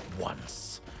out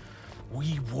once.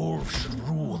 We wolves should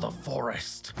rule the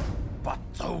forest. But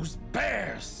those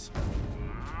bears!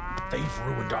 They've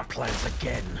ruined our plans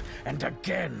again and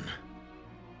again.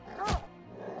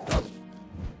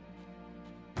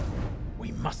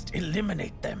 We must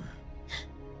eliminate them.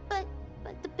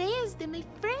 But the bears, they're my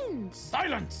friends.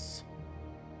 Silence!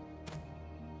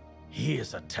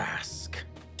 Here's a task.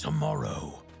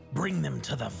 Tomorrow, bring them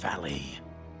to the valley.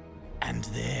 And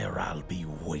there I'll be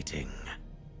waiting.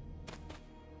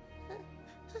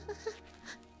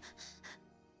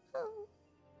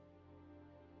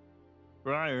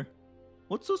 Briar,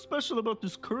 what's so special about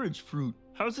this courage fruit?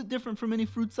 How's it different from any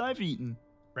fruits I've eaten?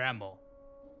 Bramble,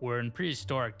 we're in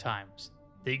prehistoric times.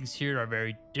 Things here are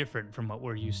very different from what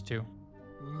we're used to.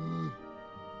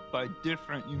 By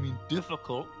different, you mean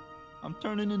difficult. I'm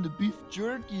turning into beef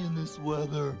jerky in this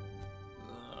weather.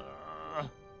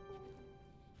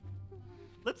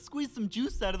 Let's squeeze some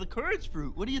juice out of the courage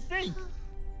fruit. What do you think?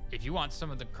 If you want some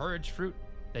of the courage fruit,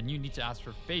 then you need to ask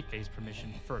for Fei-Fei's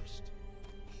permission first.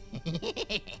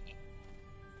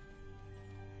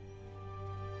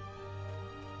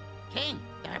 King,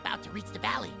 they're about to reach the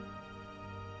valley.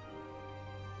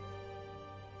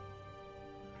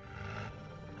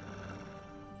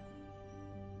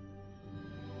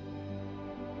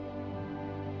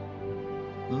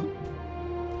 Huh?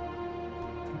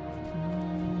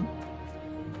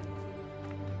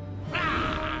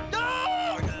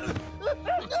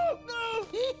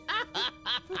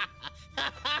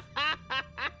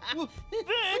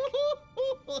 Vick!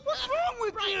 What's wrong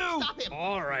with you? Stop him.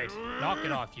 All right, knock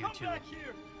it off, you two. Back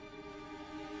here.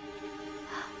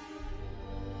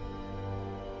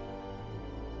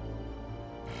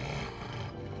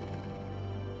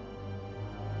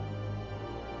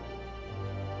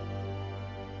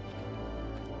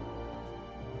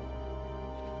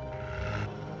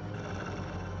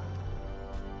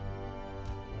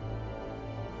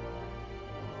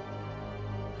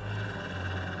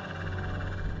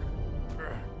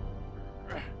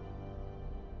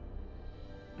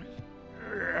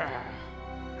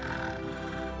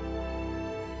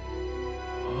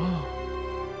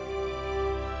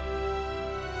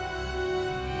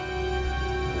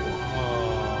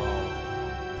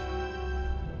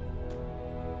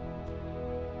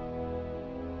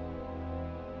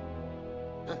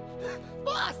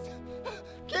 Boss!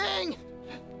 King!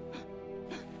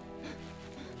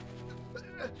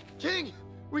 King,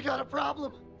 we got a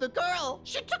problem. The girl,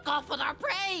 she took off with our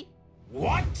prey.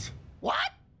 What?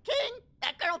 What? King,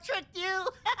 that girl tricked you.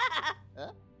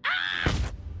 Huh?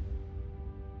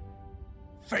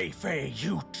 Fei-Fei,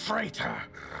 you traitor!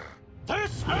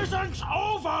 This isn't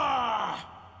over!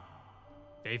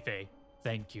 Fei-Fei,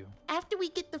 thank you. After we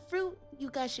get the fruit, you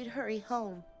guys should hurry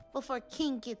home before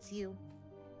King gets you.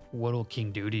 What'll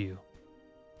King do to you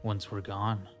once we're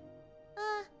gone?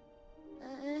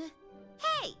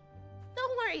 Hey,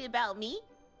 don't worry about me.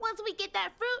 Once we get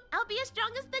that fruit, I'll be as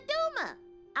strong as the Duma.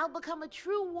 I'll become a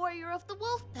true warrior of the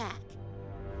wolf pack.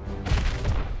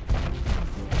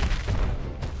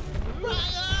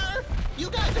 Briar! You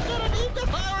guys are gonna need to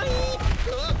hurry!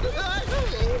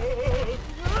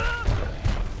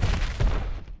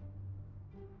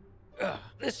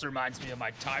 This reminds me of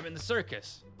my time in the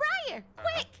circus. Briar,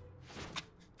 quick!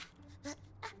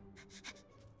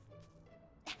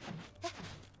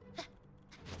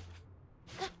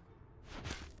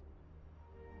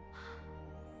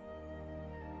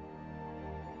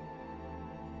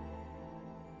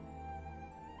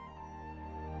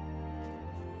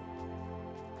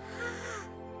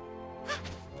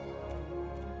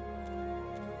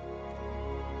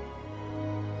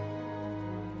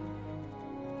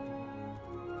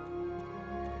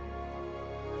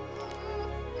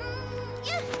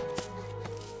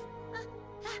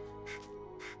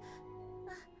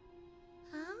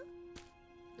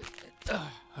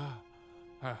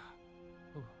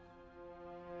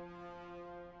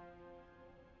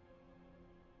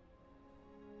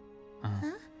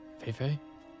 Fei-Fei?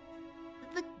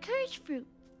 The courage fruit.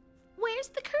 Where's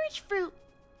the courage fruit?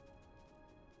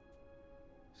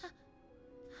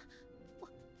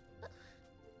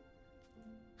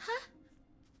 Huh?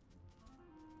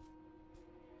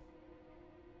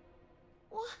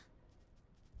 What?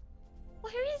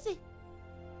 Where is it?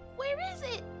 Where is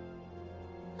it?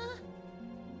 Huh?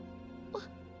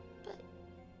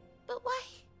 But why?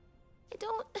 I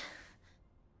don't...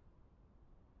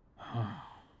 Huh?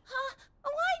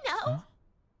 Oh, I know! Huh?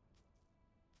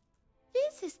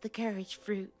 This is the courage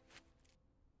fruit.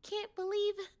 Can't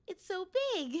believe it's so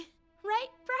big. Right,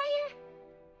 Briar?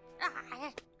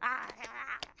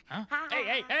 Huh?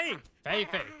 Hey!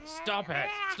 Fei-Fei, stop it!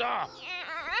 Stop!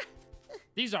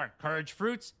 These aren't courage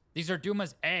fruits. These are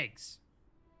Duma's eggs.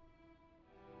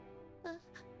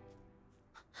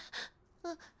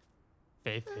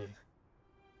 Fei-Fei,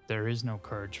 there is no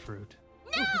courage fruit.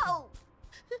 No!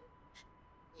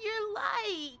 You're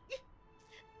lying.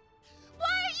 Why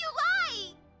are you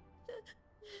lying?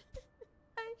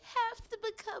 I have to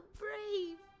become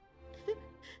brave.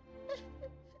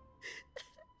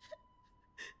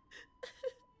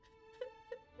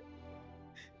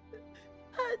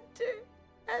 Hunter,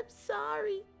 I'm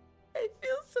sorry. I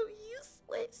feel so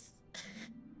useless.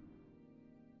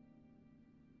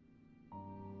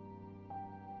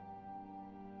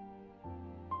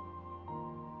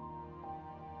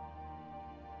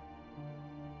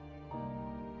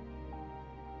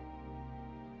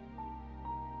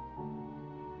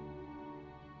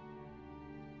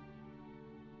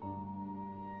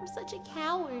 I'm such a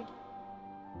coward.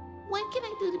 What can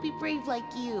I do to be brave like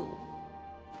you?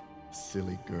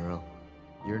 Silly girl,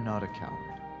 you're not a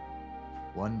coward.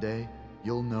 One day,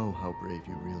 you'll know how brave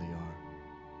you really are.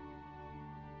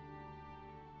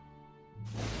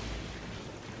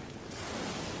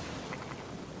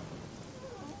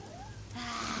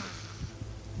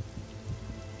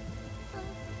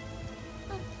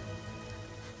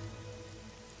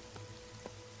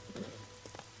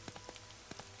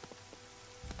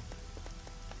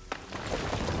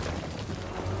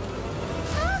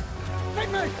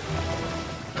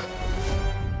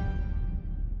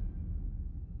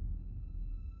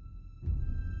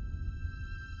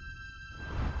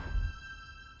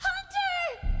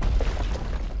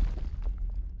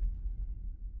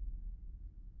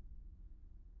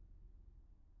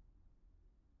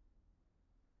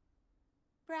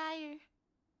 Briar,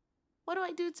 what do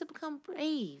I do to become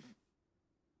brave?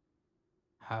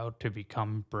 How to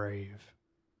become brave.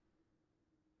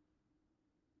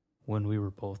 When we were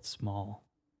both small,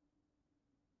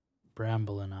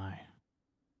 Bramble and I,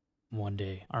 one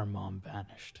day our mom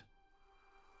vanished.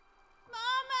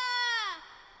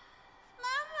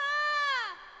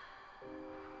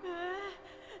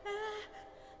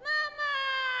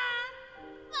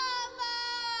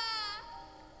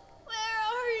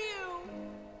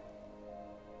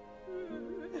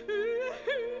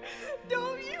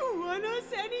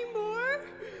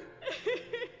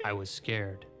 I was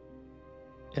scared,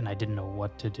 and I didn't know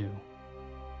what to do.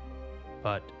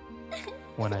 But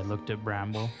when I looked at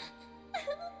Bramble,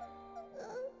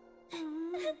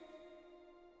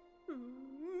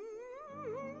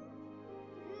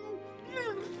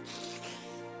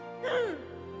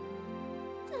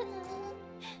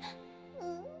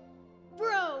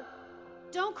 Bro,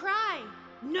 don't cry.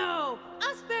 No,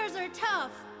 us bears are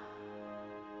tough.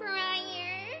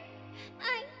 Briar,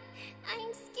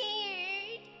 I'm scared.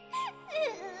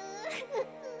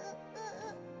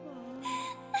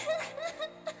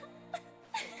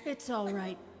 It's all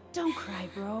right. Don't cry,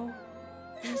 bro.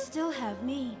 You still have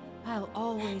me. I'll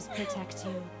always protect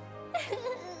you.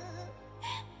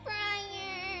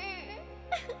 Briar.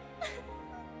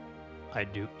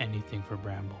 I'd do anything for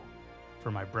Bramble.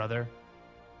 For my brother,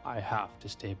 I have to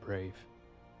stay brave.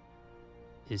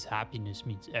 His happiness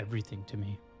means everything to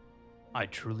me. I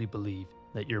truly believe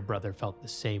that your brother felt the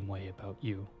same way about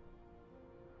you.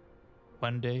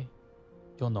 One day,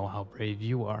 you'll know how brave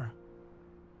you are.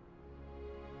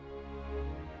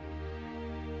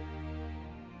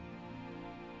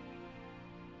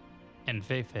 And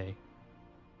Fei-Fei,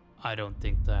 I don't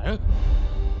think that...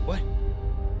 What?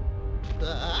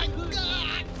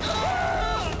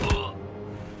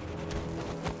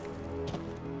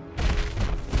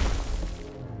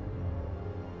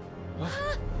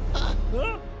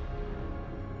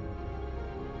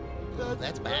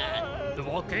 That's bad. The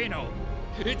volcano!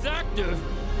 It's active!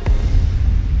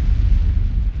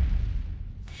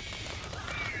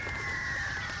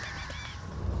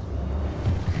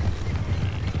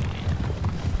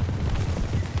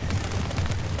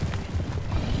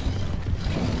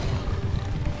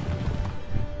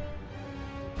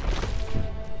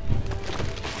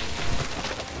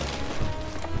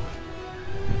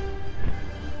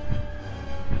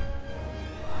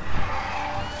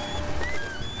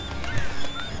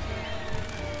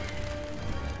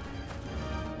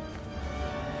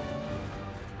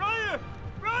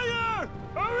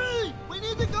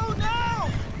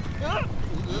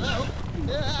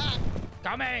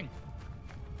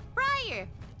 Briar,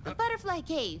 the butterfly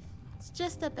cave. It's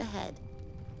just up ahead.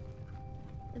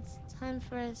 It's time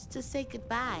for us to say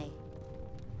goodbye.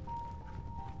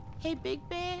 Hey, Big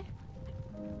Bear,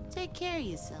 take care of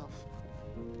yourself.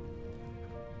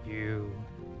 You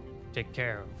take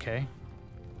care, okay?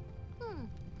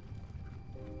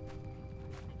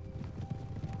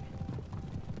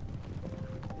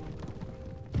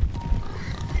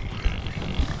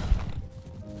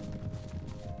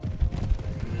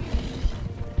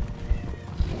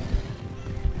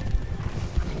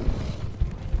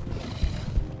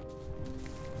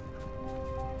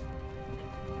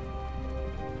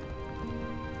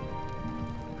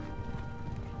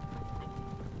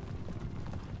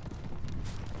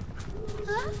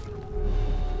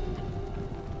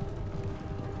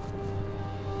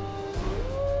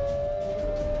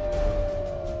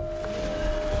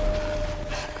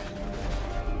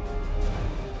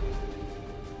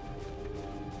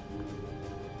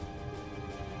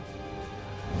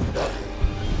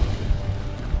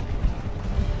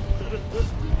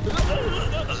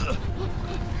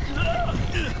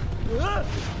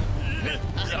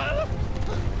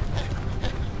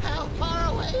 How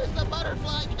far away is the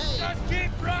butterfly cave? Just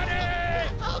keep running!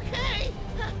 Okay.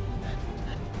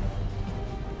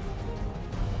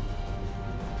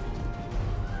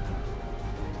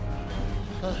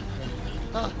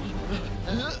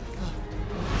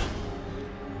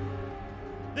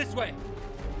 This way!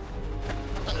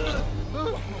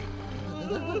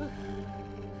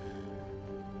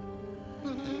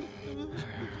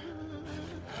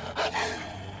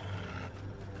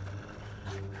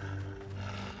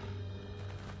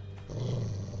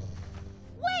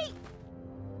 Wait!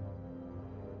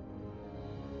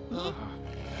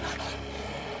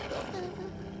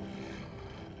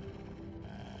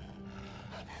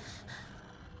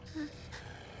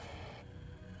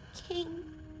 King,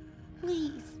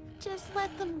 please, just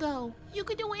let them go. You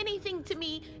could do anything to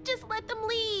me. Just let them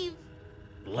leave.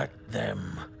 Let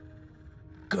them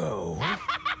go.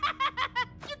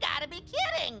 You gotta be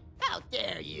kidding! How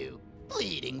dare you?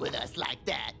 Pleading with us like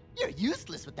that. You're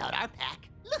useless without our pack.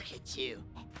 Look at you.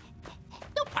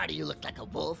 No part of you looks like a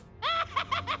wolf.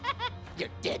 You're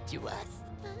dead to us.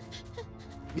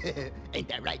 Ain't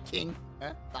that right, King?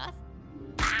 Huh, boss?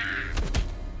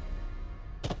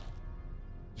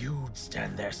 You'd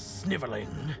stand there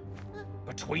sniveling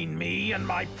between me and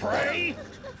my prey?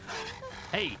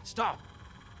 Hey, stop!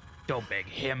 Don't beg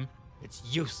him. It's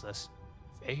useless.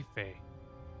 Fei,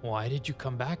 why did you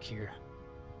come back here?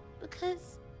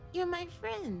 Because you're my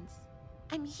friends.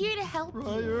 I'm here to help you.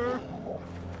 Briar!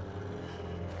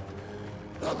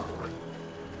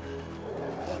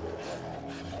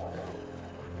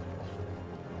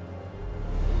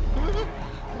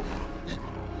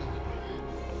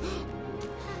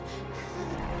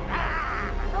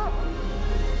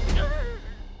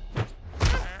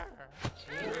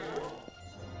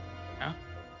 Huh?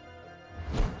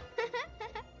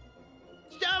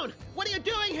 Stone, what are you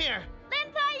doing here?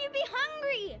 Len thought you'd be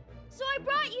hungry, so I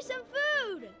brought you some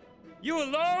food. You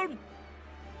alone?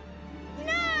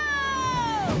 No!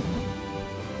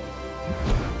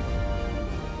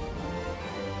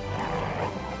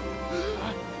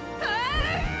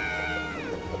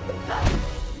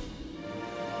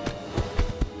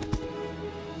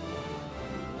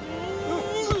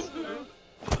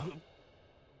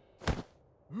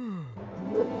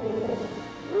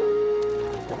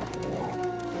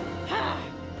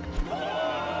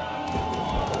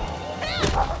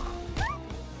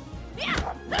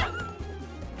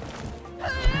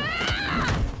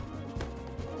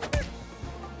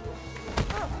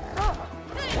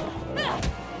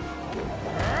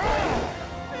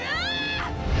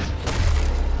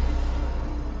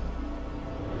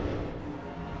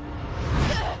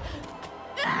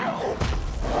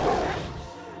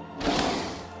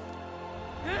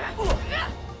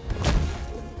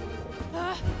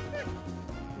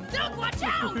 Duck, watch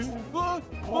out!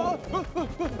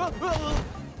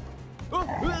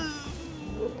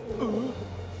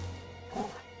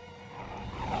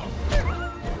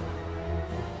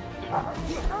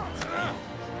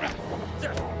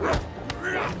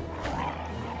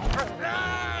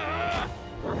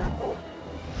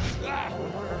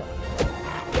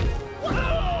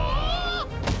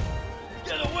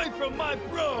 Get away from my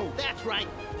bro! That's right.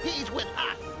 He's with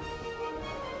us.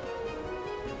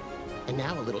 And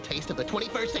now a little taste of the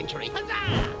 21st century.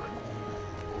 Huzzah!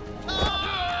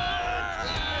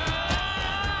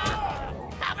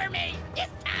 Cover me!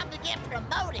 It's time to get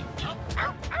promoted!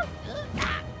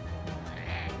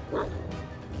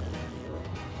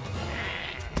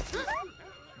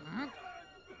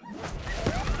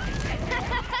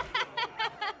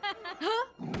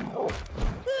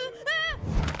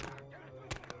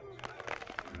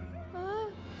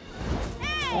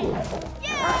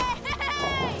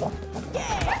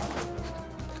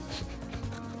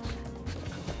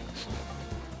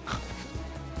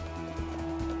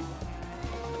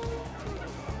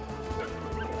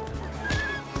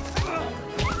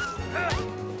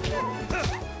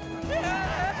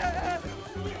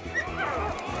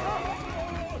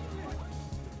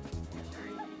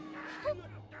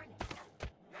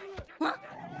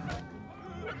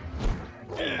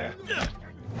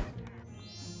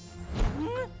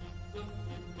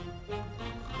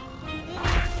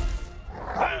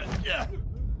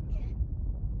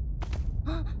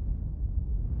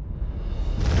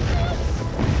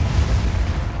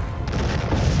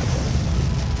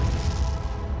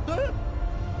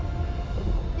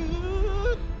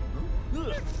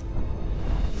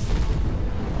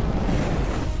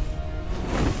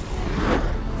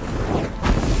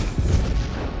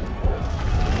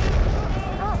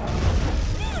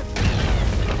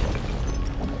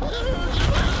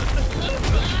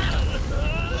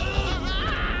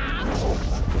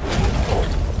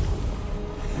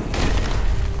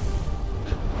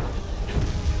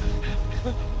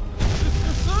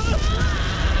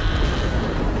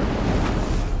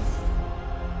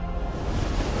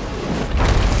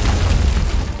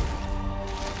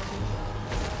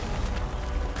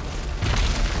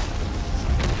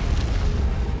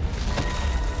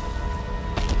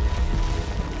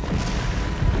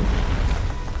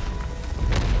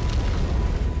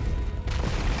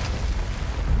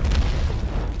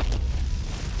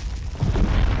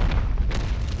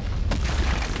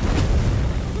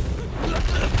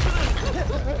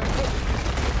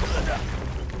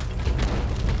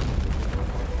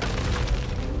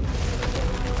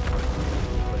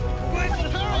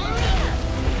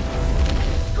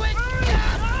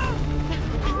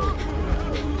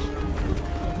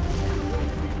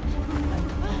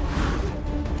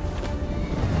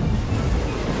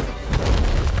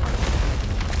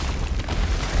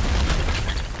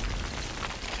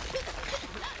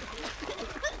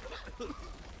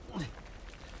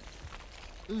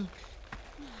 What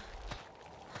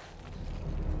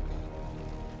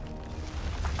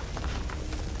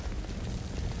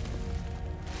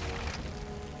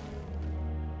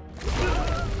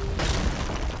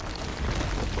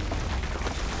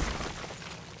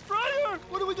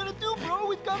are we gonna do, bro?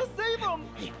 We've gotta save him!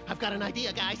 Hey, I've got an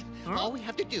idea, guys. All we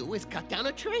have to do is cut down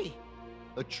a tree.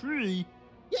 A tree?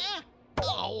 Yeah.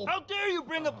 Oh. How dare you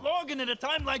bring up logging at a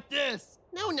time like this?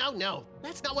 No.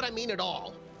 That's not what I mean at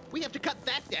all. We have to cut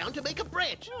that down to make a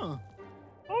bridge. Huh.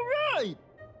 All right.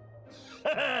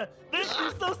 Vick,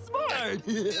 you're so smart.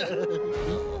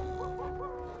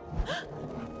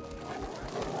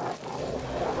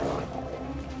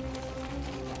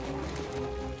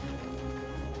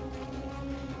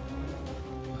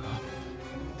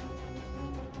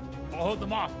 I'll hold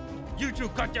them off. You two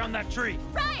cut down that tree.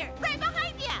 Friar, right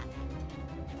behind ya!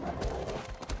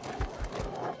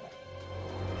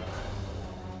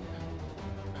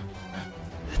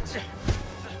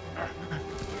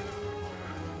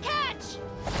 Catch!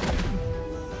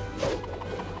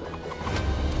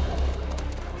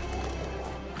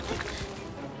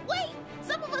 Wait!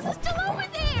 Some of us are still over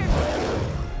there!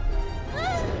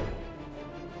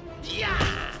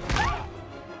 Yeah!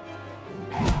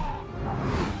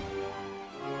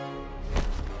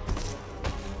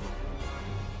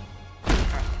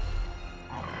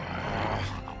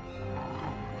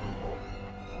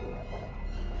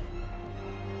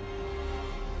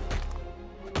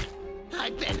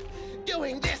 I've been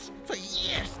doing this for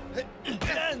years.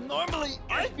 Yeah, normally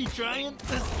I'd be trying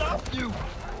to stop you.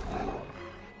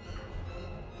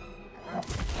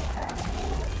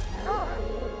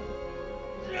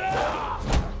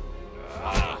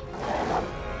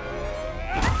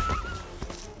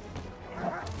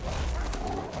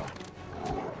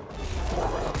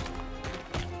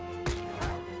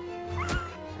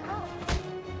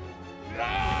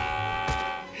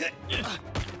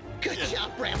 Good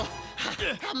job, Bramble.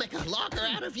 I'll make a logger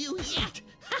out of you yet.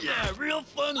 Yeah, real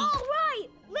funny. All right,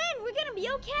 Lynn, we're gonna be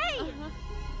okay.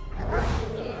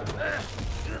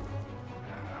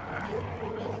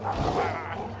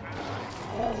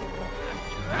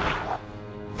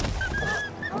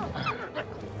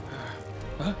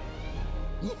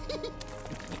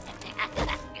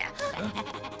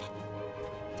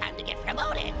 Time to get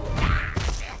promoted.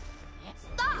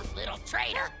 Stop! Little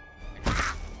traitor.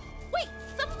 Wait,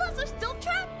 some of us are still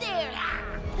trapped there!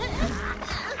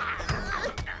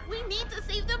 We need to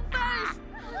save them first!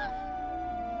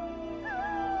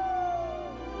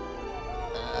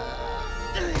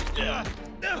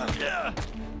 Yeah,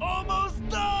 almost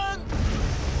done.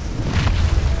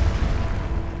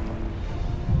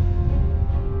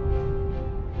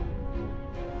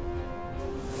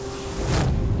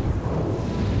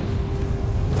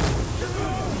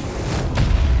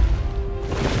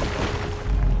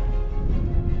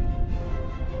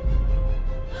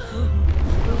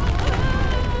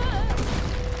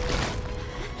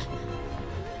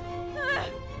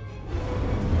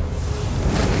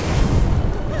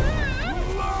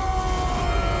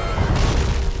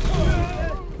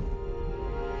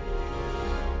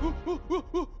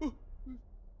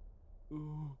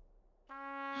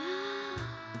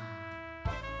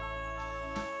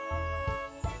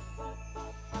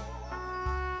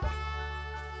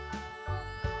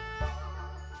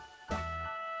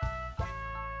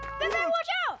 Batman, watch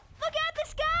out! Look at the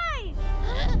sky!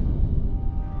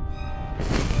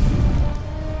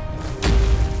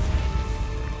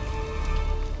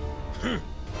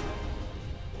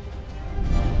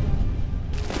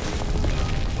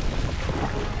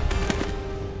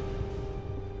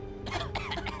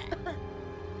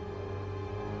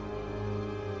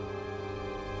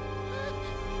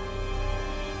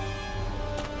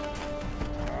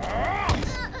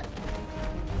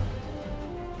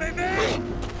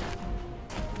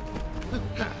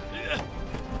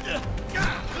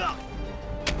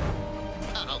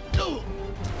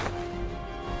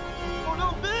 Oh no,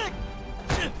 Vick!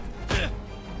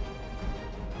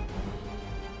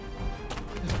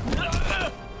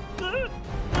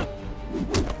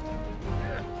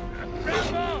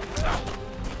 Rambo!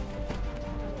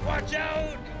 Watch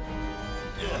out!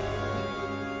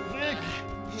 Vick,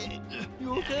 you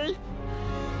okay?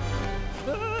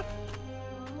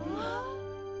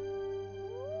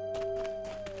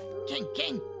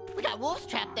 King, we got wolves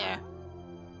trapped there.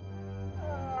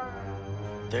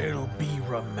 They'll be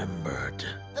remembered.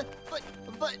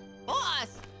 But,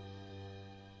 boss!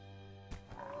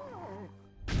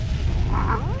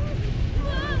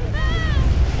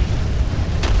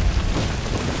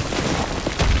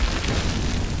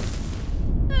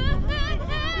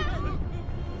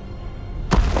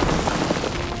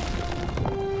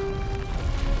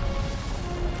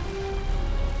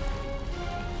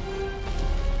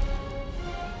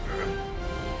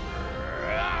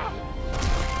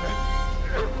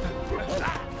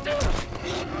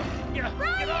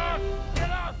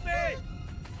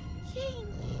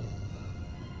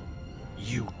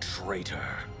 You traitor.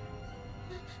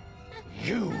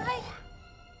 You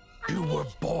were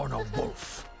born a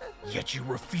wolf, yet you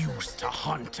refuse to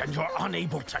hunt and you're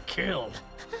unable to kill.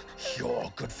 You're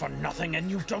good for nothing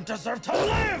and you don't deserve to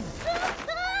live!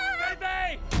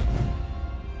 Baby!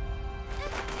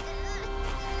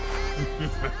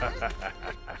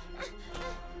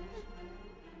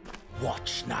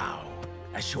 Watch now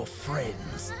as your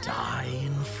friends die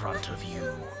in front of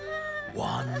you,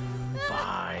 one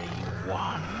by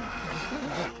one.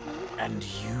 And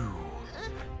you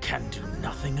can do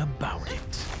nothing about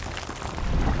it.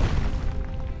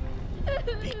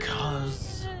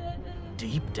 Because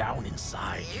deep down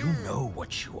inside, you know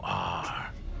what you are.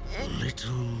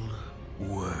 Little,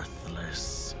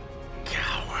 worthless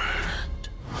coward.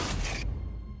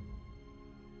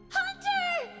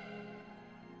 Hunter!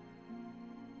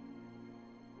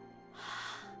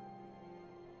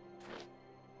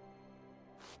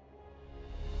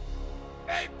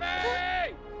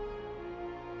 Baby!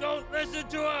 Don't listen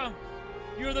to him!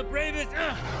 You're the bravest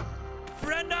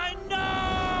friend I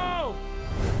know!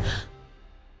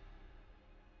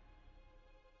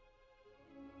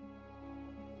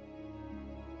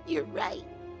 You're right.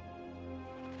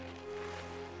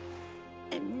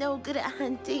 I'm no good at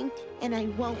hunting, and I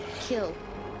won't kill.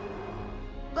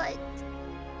 But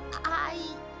I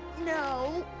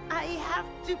know I have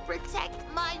to protect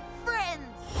my friends.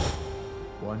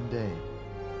 One day,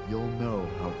 you'll know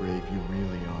how brave you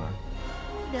really are.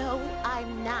 No,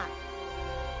 I'm not.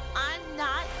 I'm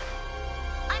not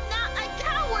a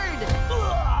coward!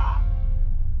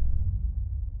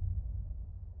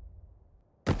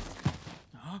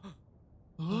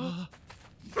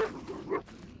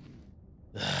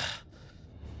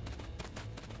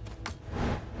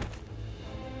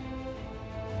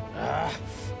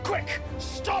 Quick!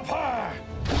 Stop her!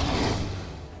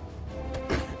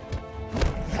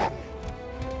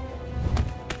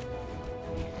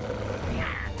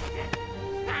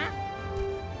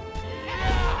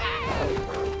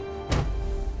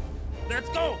 Let's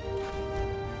go!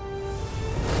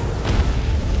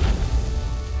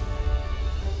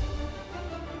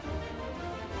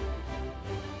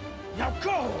 Now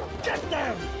go! Get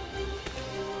them!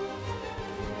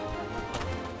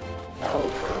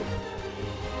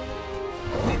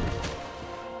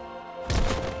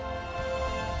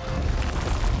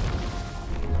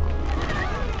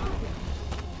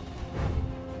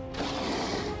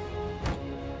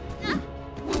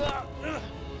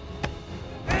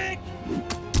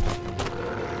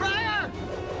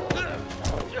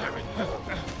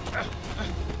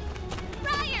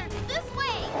 Briar, this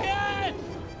way! Yes!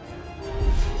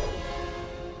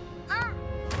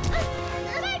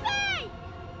 Baby!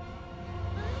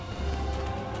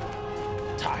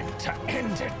 Time to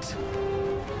end it!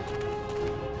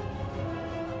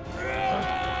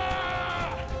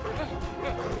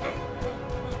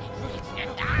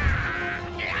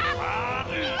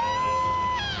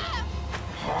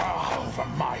 Over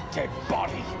my dead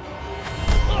body!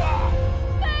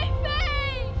 Baby!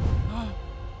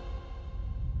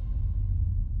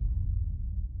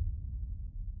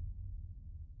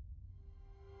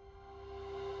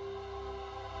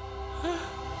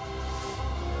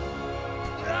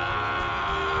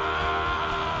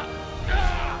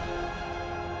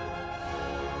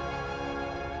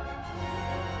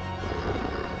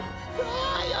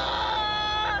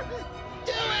 Briar!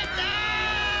 Do it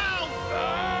now!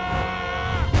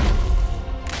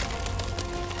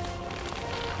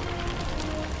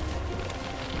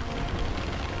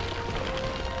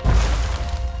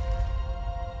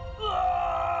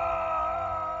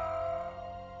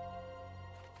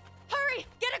 Hurry!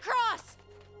 Get across!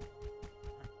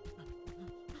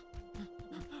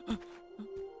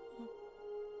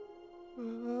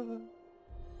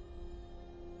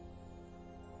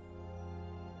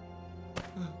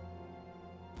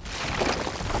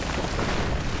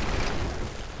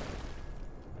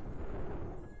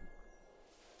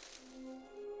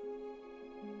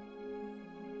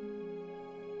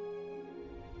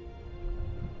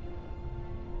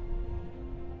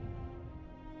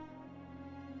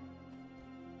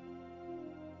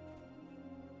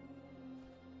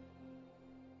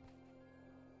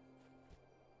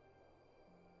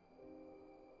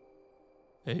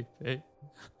 Hey, Faye.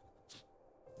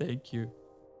 Thank you.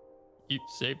 You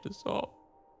saved us all.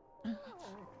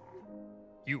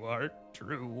 You are a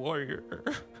true warrior.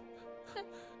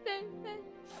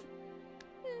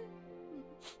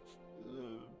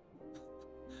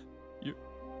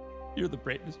 You're the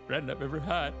bravest friend I've ever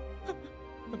had.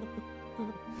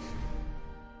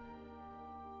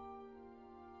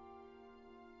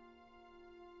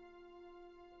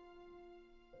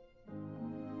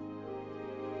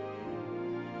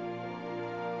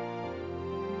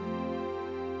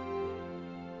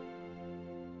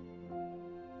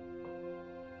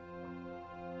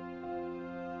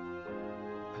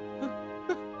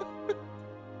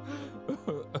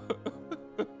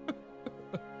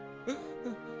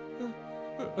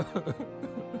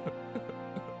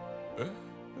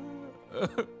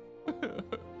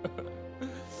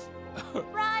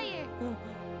 Briar!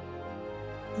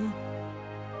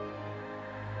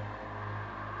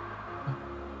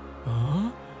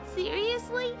 Huh?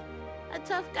 Seriously? A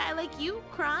tough guy like you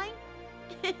crying?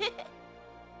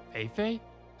 Fei-Fei?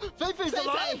 Fei-Fei's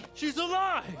alive! She's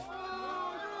alive!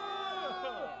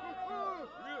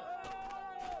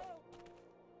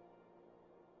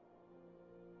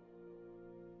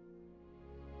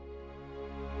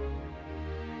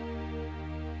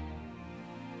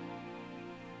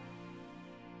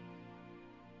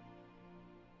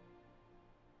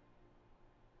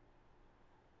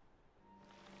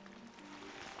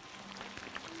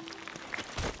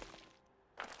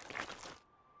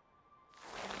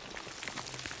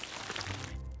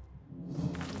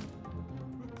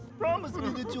 Promise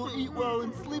me that you'll eat well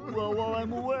and sleep well while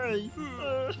I'm away.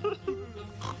 Huh?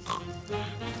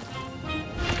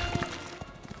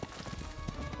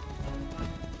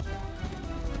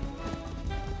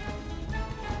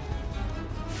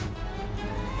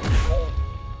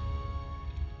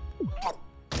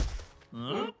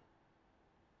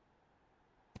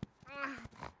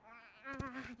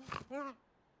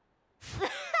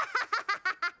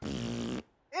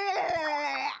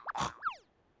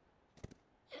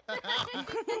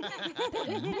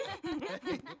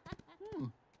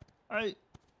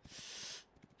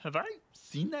 Have I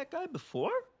seen that guy before?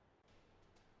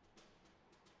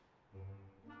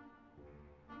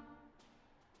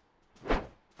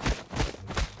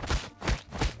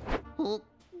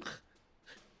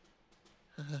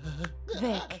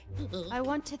 Vick, I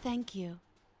want to thank you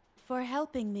for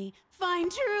helping me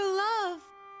find true love.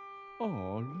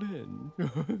 Oh, Lynn.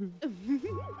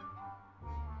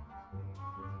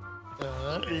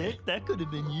 Vick, that could have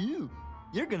been you.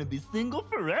 You're gonna be single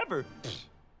forever.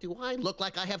 Do I look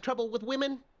like I have trouble with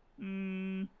women?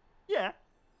 Yeah.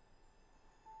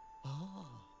 Oh.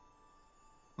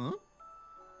 Huh?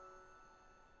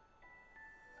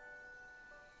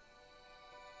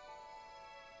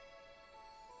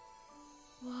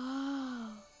 Whoa.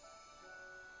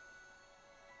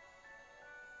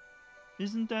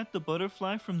 Isn't that the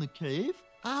butterfly from the cave?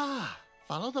 Ah,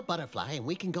 follow the butterfly and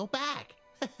we can go back.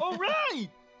 All right!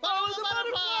 Follow the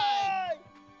butterfly!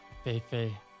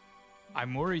 Fei-Fei,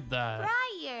 I'm worried that...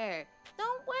 Briar!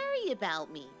 Don't worry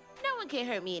about me. No one can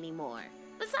hurt me anymore.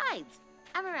 Besides,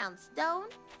 I'm around Stone,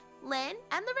 Len,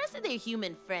 and the rest of their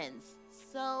human friends.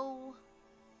 So...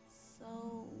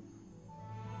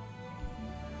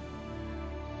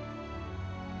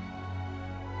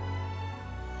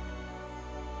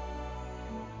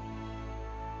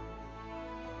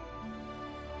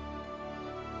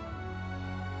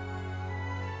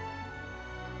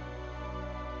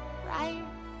 Briar,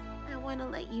 I want to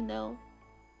let you know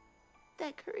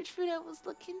that courage fruit I was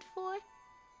looking for,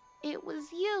 it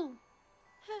was you.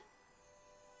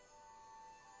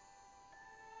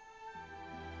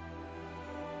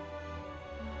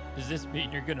 Does this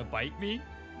mean you're gonna bite me?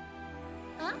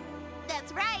 Huh?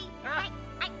 That's right. Fire!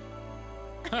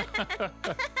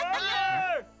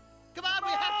 Come on,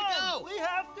 we have to go! We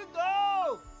have to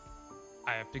go!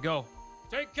 I have to go.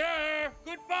 Take care!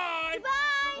 Goodbye!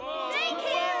 Goodbye! Take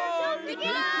care! Don't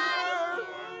forget us!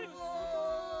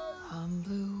 On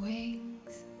blue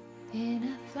wings, in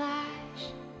a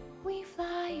flash, we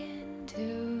fly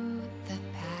into the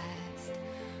past.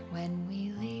 When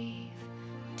we leave,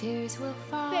 tears will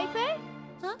fall. Fei-Fei?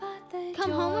 Huh? But the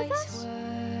Come home with joy's us?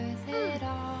 worth it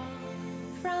all.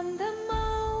 From the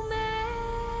moment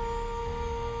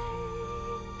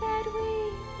that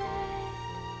we met,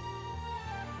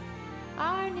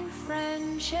 our new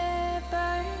friendship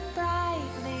burned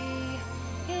brightly.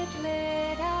 It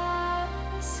lit up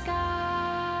the sky.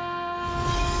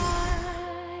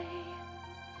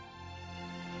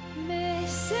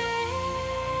 Missing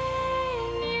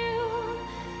you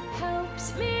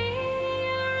helps me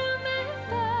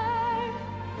remember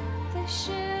the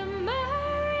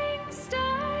shimmering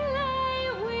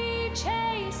starlight we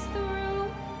chased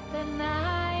through the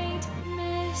night.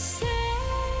 Missing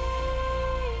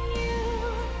you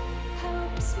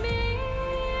helps me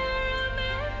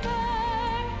remember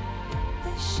the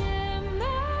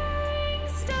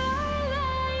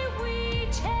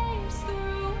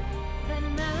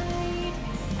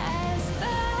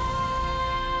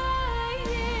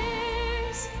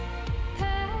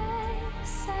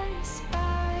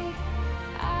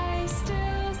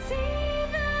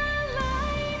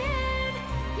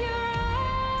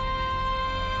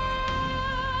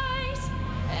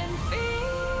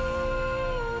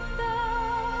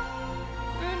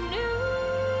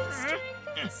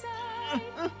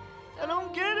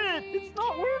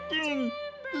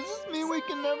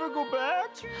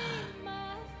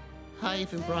I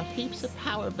even brought heaps of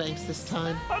power banks this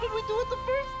time. How did we do it the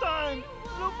first time?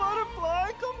 Little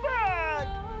butterfly, come back!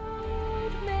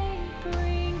 May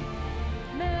bring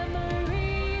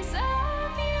memories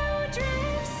of you,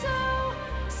 dreams so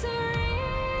serene.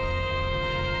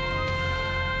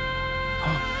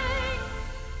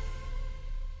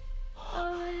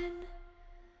 On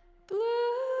blue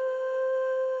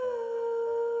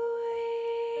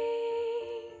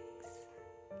wings.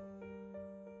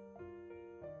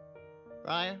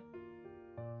 Briar,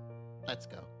 let's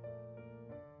go.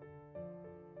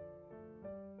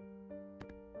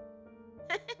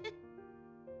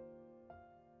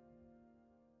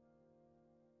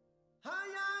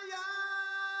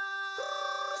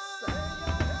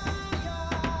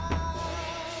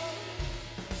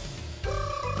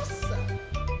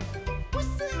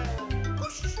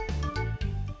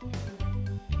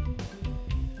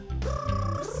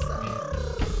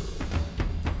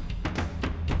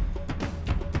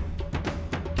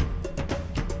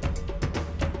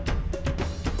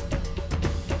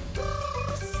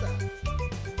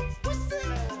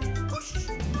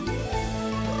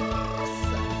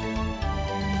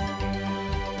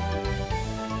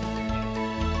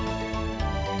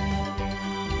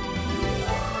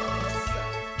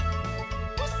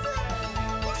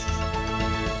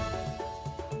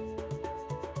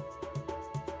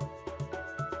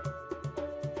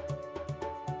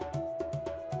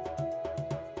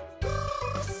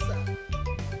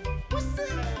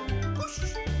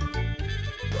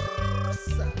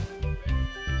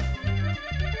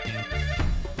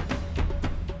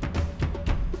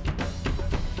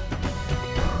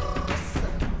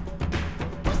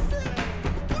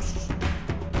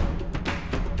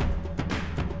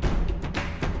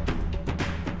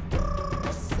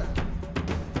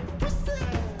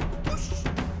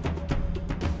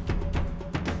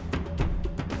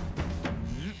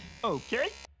 Okay.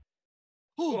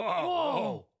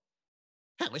 Whoa.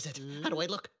 How is it? How do I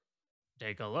look?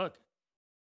 Take a look.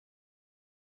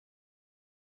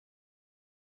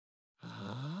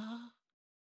 Huh?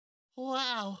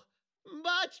 Wow,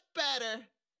 much better.